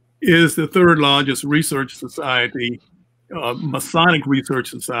world, is the third largest research society, Masonic research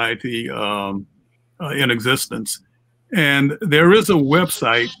society in existence. And there is a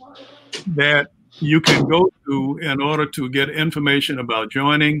website that you can go to in order to get information about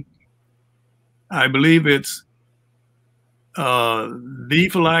joining. I believe it's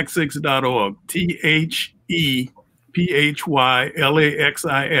thephylaxis.org,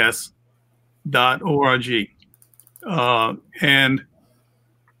 THEPHYLAXIS.org. And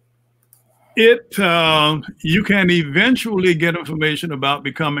you can eventually get information about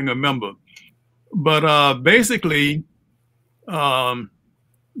becoming a member. But basically,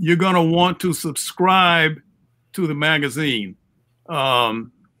 you're going to want to subscribe to the magazine.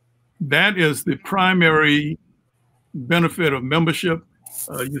 That is the primary benefit of membership.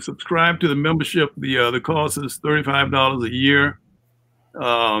 You subscribe to the membership. The cost is $35 a year,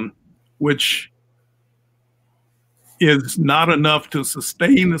 which is not enough to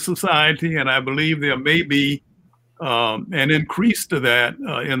sustain the society. And I believe there may be an increase to that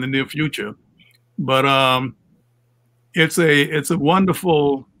in the near future. But it's a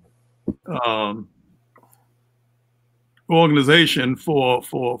wonderful organization for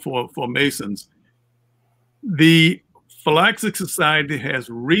Masons. The Phylaxis Society has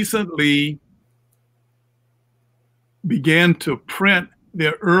recently began to print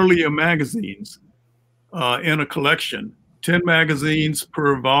their earlier magazines in a collection, 10 magazines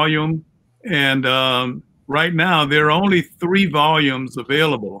per volume. And right now, there are only 3 volumes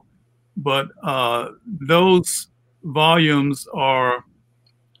available, but those volumes are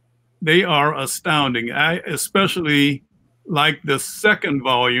astounding. I especially like the second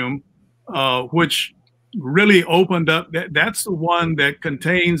volume, which really opened up. That's the one that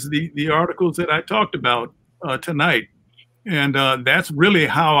contains the articles that I talked about tonight. And that's really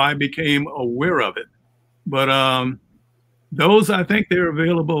how I became aware of it. But those, I think they're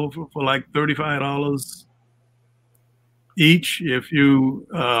available for like $35 each. If you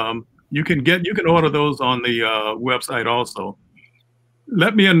you can order those on the website also.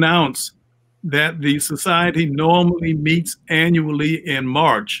 Let me announce that the society normally meets annually in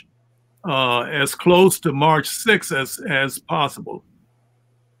March, as close to March 6th as possible.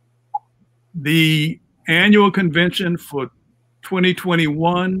 The annual convention for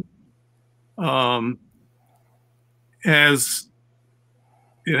 2021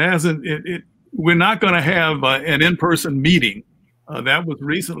 we're not going to have an in-person meeting. That was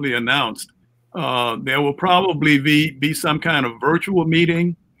recently announced. There will probably be some kind of virtual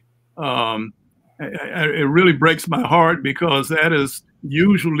meeting. It really breaks my heart because that is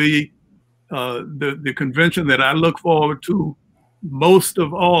usually the convention that I look forward to most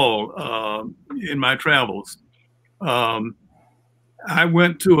of all in my travels. I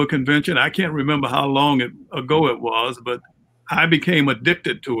went to a convention, I can't remember how long ago it was, but I became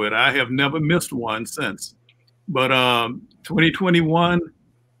addicted to it. I have never missed one since. But 2021,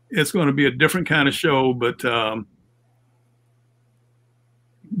 it's going to be a different kind of show, but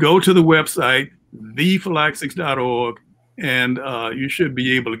go to the website, thephylaxis.org, and you should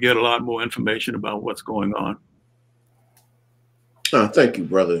be able to get a lot more information about what's going on. Thank you,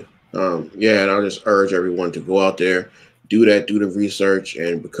 brother. Yeah, and I'll just urge everyone to go out there, do the research,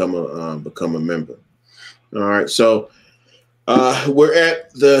 and become a member. All right, so we're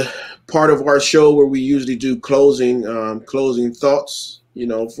at the part of our show where we usually do closing thoughts,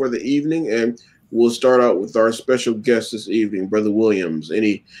 for the evening, and we'll start out with our special guest this evening, Brother Williams.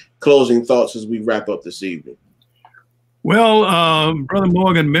 Any closing thoughts as we wrap up this evening? Well, Brother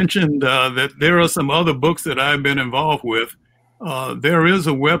Morgan mentioned that there are some other books that I've been involved with. There is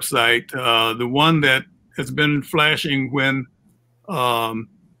a website, the one that has been flashing when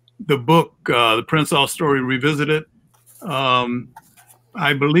the book, The Prince Story Revisited.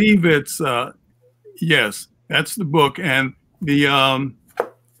 I believe it's, yes, that's the book. And the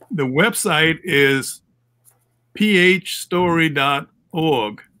website is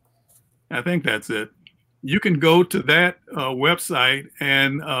phstory.org. I think that's it. You can go to that website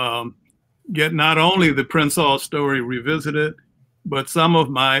and get not only the Prince Story Revisited, but some of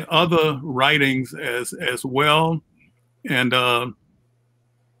my other writings as well. And I'm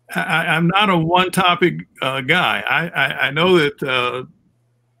not a one-topic guy. I know that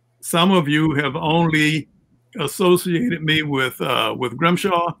some of you have only associated me with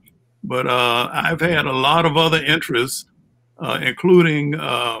Grimshaw, but I've had a lot of other interests, including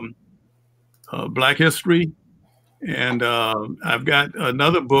Black history. And I've got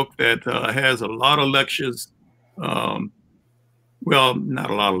another book that has a lot of lectures. Well,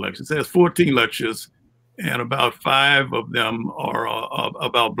 not a lot of lectures. It has 14 lectures, and about 5 of them are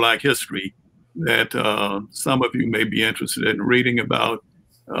about Black history that some of you may be interested in reading about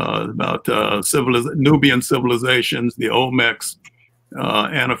Nubian civilizations, the Olmecs,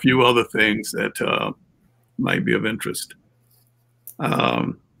 and a few other things that might be of interest.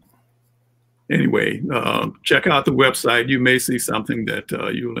 Anyway, check out the website. You may see something that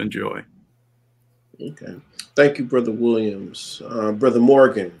you'll enjoy. Okay. Thank you, Brother Williams. Brother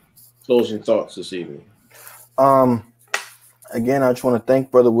Morgan, closing thoughts this evening. Again, I just want to thank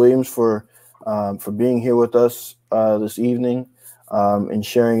Brother Williams for being here with us this evening and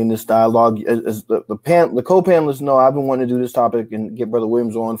sharing in this dialogue. As the co-panelists know, I've been wanting to do this topic and get Brother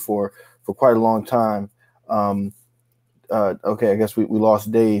Williams on for quite a long time. Okay, I guess we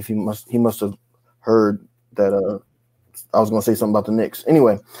lost Dave. He must have heard that I was going to say something about the Knicks.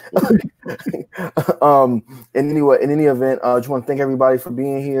 Anyway, in any event, I just want to thank everybody for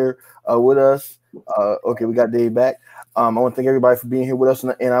being here with us. Okay, we got Dave back. I want to thank everybody for being here with us,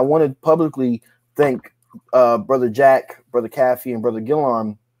 and I want to publicly thank Brother Jack, Brother Caffey, and Brother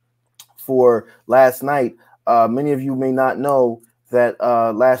Gillarm for last night. Many of you may not know that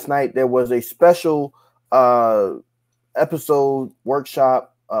last night there was a special episode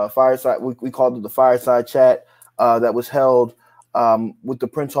workshop fireside. We called it the fireside chat that was held with the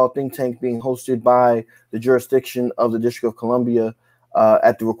Prince Hall think tank being hosted by the jurisdiction of the District of Columbia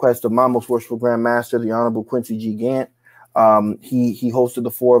at the request of my most worshipful Grand Master, the Honorable Quincy G. Gant. He hosted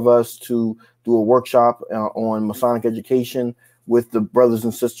the four of us to do a workshop on Masonic education with the brothers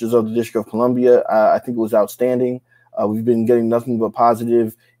and sisters of the District of Columbia. I think it was outstanding. We've been getting nothing but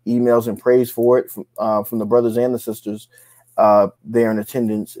positive emails and praise for it from the brothers and the sisters there in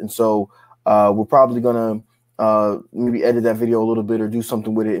attendance. And so we're probably going to maybe edit that video a little bit or do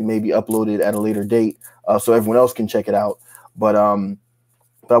something with it and maybe upload it at a later date so everyone else can check it out. But I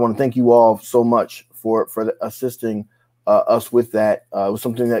want to thank you all so much for assisting us with that. It was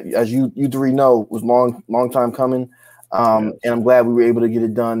something that, as you three know, was long time coming. And I'm glad we were able to get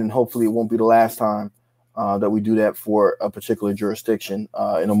it done, and hopefully it won't be the last time that we do that for a particular jurisdiction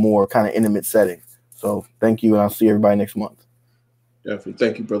in a more kind of intimate setting. So thank you, and I'll see everybody next month. Definitely.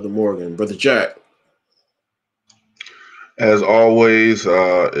 Thank you, Brother Morgan. Brother Jack. As always,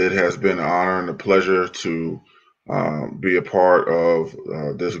 it has been an honor and a pleasure to be a part of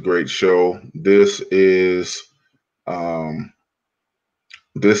this great show. This has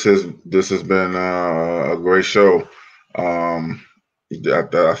been a great show.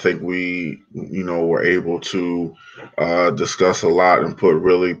 I think we, were able to discuss a lot and put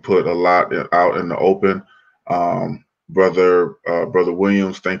a lot out in the open. Brother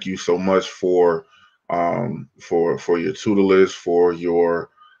Williams, thank you so much for your tutelage, for your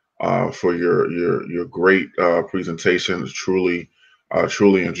great presentation. Truly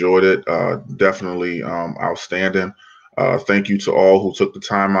enjoyed it. Definitely outstanding. Thank you to all who took the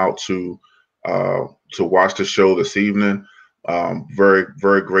time out to watch the show this evening. Very,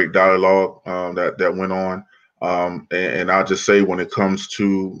 very great dialogue that went on. And I'll just say, when it comes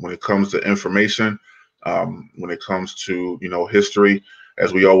to information, when it comes to history,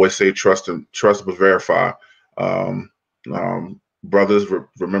 as we always say, trust but verify. Brothers,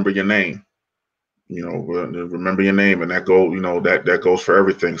 remember your name. Remember your name, and that goes for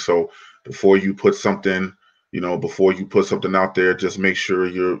everything. So before you put something out there, just make sure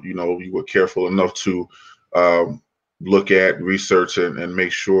you were careful enough to look at, research, and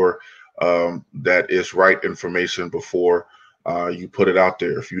make sure that it's right information before you put it out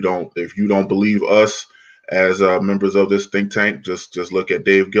there. If you don't believe us as members of this think tank, just look at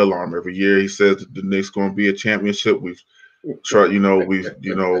Dave Gillarm. Every year he says the Knicks going to be a championship. We've tried, we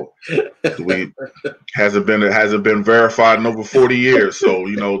hasn't been verified in over 40 years. So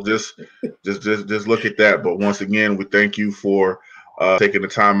just look at that. But once again, we thank you for taking the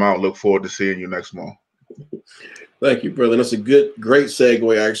time out. Look forward to seeing you next month. Thank you, brother. That's a great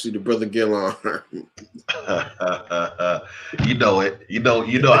segue, actually, to Brother Gillarm. You know it. You know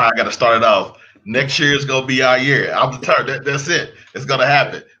how I got to start it off. Next year is gonna be our year. I'm determined. That's it. It's gonna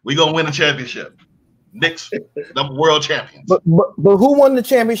happen. We're gonna win a championship. Knicks, the world champions. But who won the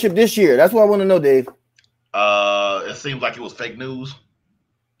championship this year? That's what I want to know, Dave. It seems like it was fake news.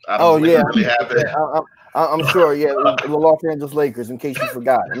 It really happened. I'm sure. Yeah, the Los Angeles Lakers. In case you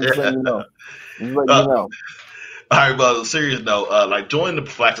forgot, I'm just letting you know. All right, but on a serious note, like joining the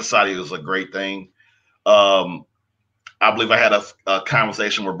Phylaxis Society is a great thing. I believe I had a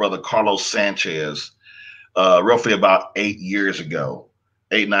conversation with Brother Carlos Sanchez roughly about 8 years ago,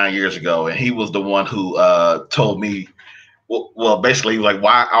 8-9 years ago. And he was the one who told me, well, basically, like,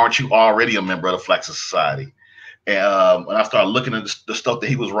 why aren't you already a member of the Phylaxis Society? And when I started looking at the stuff that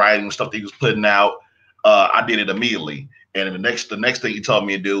he was writing, the stuff that he was putting out, I did it immediately. And the next thing he told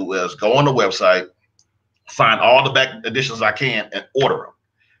me to do was go on the website, find all the back editions I can, and order them.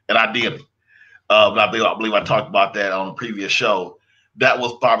 And I did it. But I believe I talked about that on a previous show. That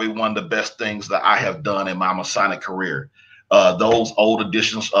was probably one of the best things that I have done in my Masonic career. Those old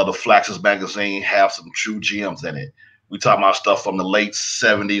editions of the Phylaxis magazine have some true gems in it. We talk about stuff from the late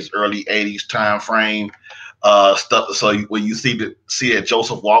 70s, early 80s time frame. Stuff. So when you see that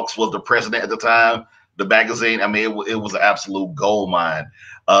Joseph Walks was the president at the time, the magazine, I mean, it was an absolute gold mine.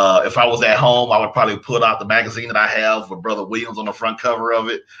 If I was at home, I would probably put out the magazine that I have with Brother Williams on the front cover of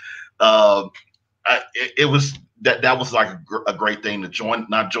it. It was that was like a great thing to join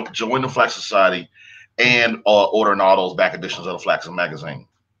the Phylaxis Society and ordering all those back editions of the Phylaxis magazine.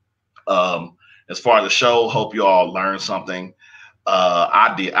 As far as the show, hope you all learned something.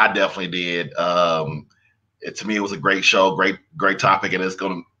 I definitely did. To me, it was a great show, great topic, and it's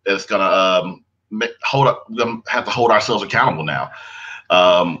gonna hold up. We're gonna have to hold ourselves accountable now.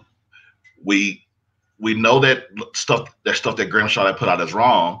 We know that stuff that Grimshaw had put out is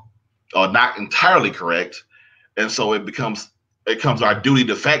wrong, or not entirely correct, and so it becomes our duty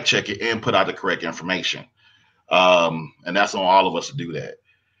to fact check it and put out the correct information. And that's on all of us to do that.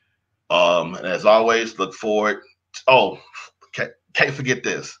 And as always, look forward. can't forget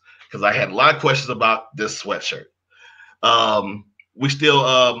this because I had a lot of questions about this sweatshirt. We're still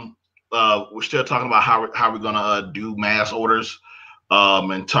talking about how we're gonna do mass orders.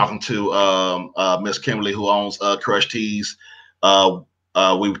 And talking to Miss Kimberly, who owns Crush Tees.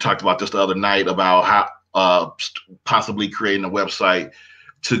 We talked about this the other night about how possibly creating a website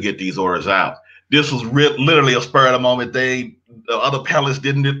to get these orders out. This was literally a spur of the moment. The other panelists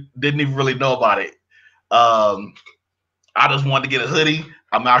didn't even really know about it. I just wanted to get a hoodie.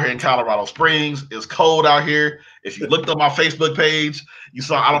 I'm out here in Colorado Springs. It's cold out here. If you looked at my Facebook page, you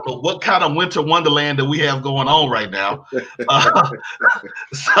saw, I don't know what kind of winter wonderland that we have going on right now.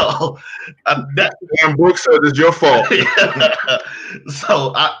 So that Dan Brooks said it's your fault.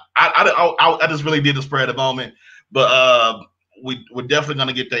 So I just really did the spread of the moment, but we're definitely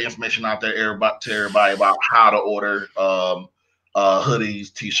gonna get that information out there to everybody about how to order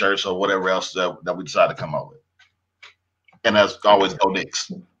hoodies, t-shirts, or whatever else that we decide to come up with. And as always, go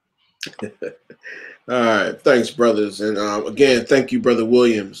Knicks. All right, thanks, brothers, and again, thank you, Brother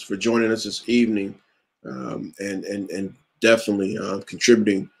Williams, for joining us this evening, and definitely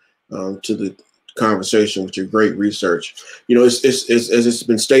contributing to the conversation with your great research. You know, it's as it's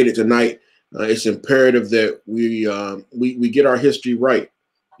been stated tonight, it's imperative that we get our history right.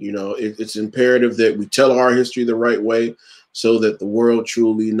 You know, it's imperative that we tell our history the right way, so that the world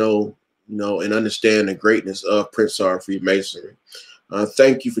truly know and understand the greatness of Prince Harbor Freemasonry.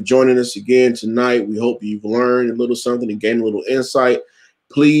 Thank you for joining us again tonight. We hope you've learned a little something and gained a little insight.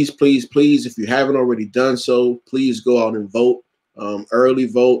 Please, please, please, if you haven't already done so, please go out and vote. Early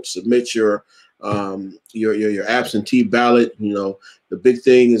vote. Submit your absentee ballot. You know, the big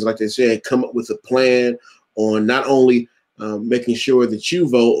thing is, like they said, come up with a plan on not only making sure that you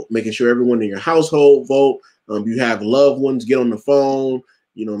vote, making sure everyone in your household vote. You have loved ones, get on the phone.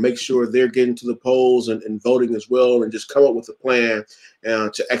 You know, make sure they're getting to the polls and voting as well, and just come up with a plan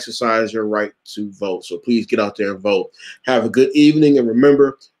to exercise your right to vote. So please get out there and vote. Have a good evening, and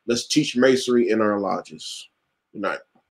remember, let's teach masonry in our lodges. Good night.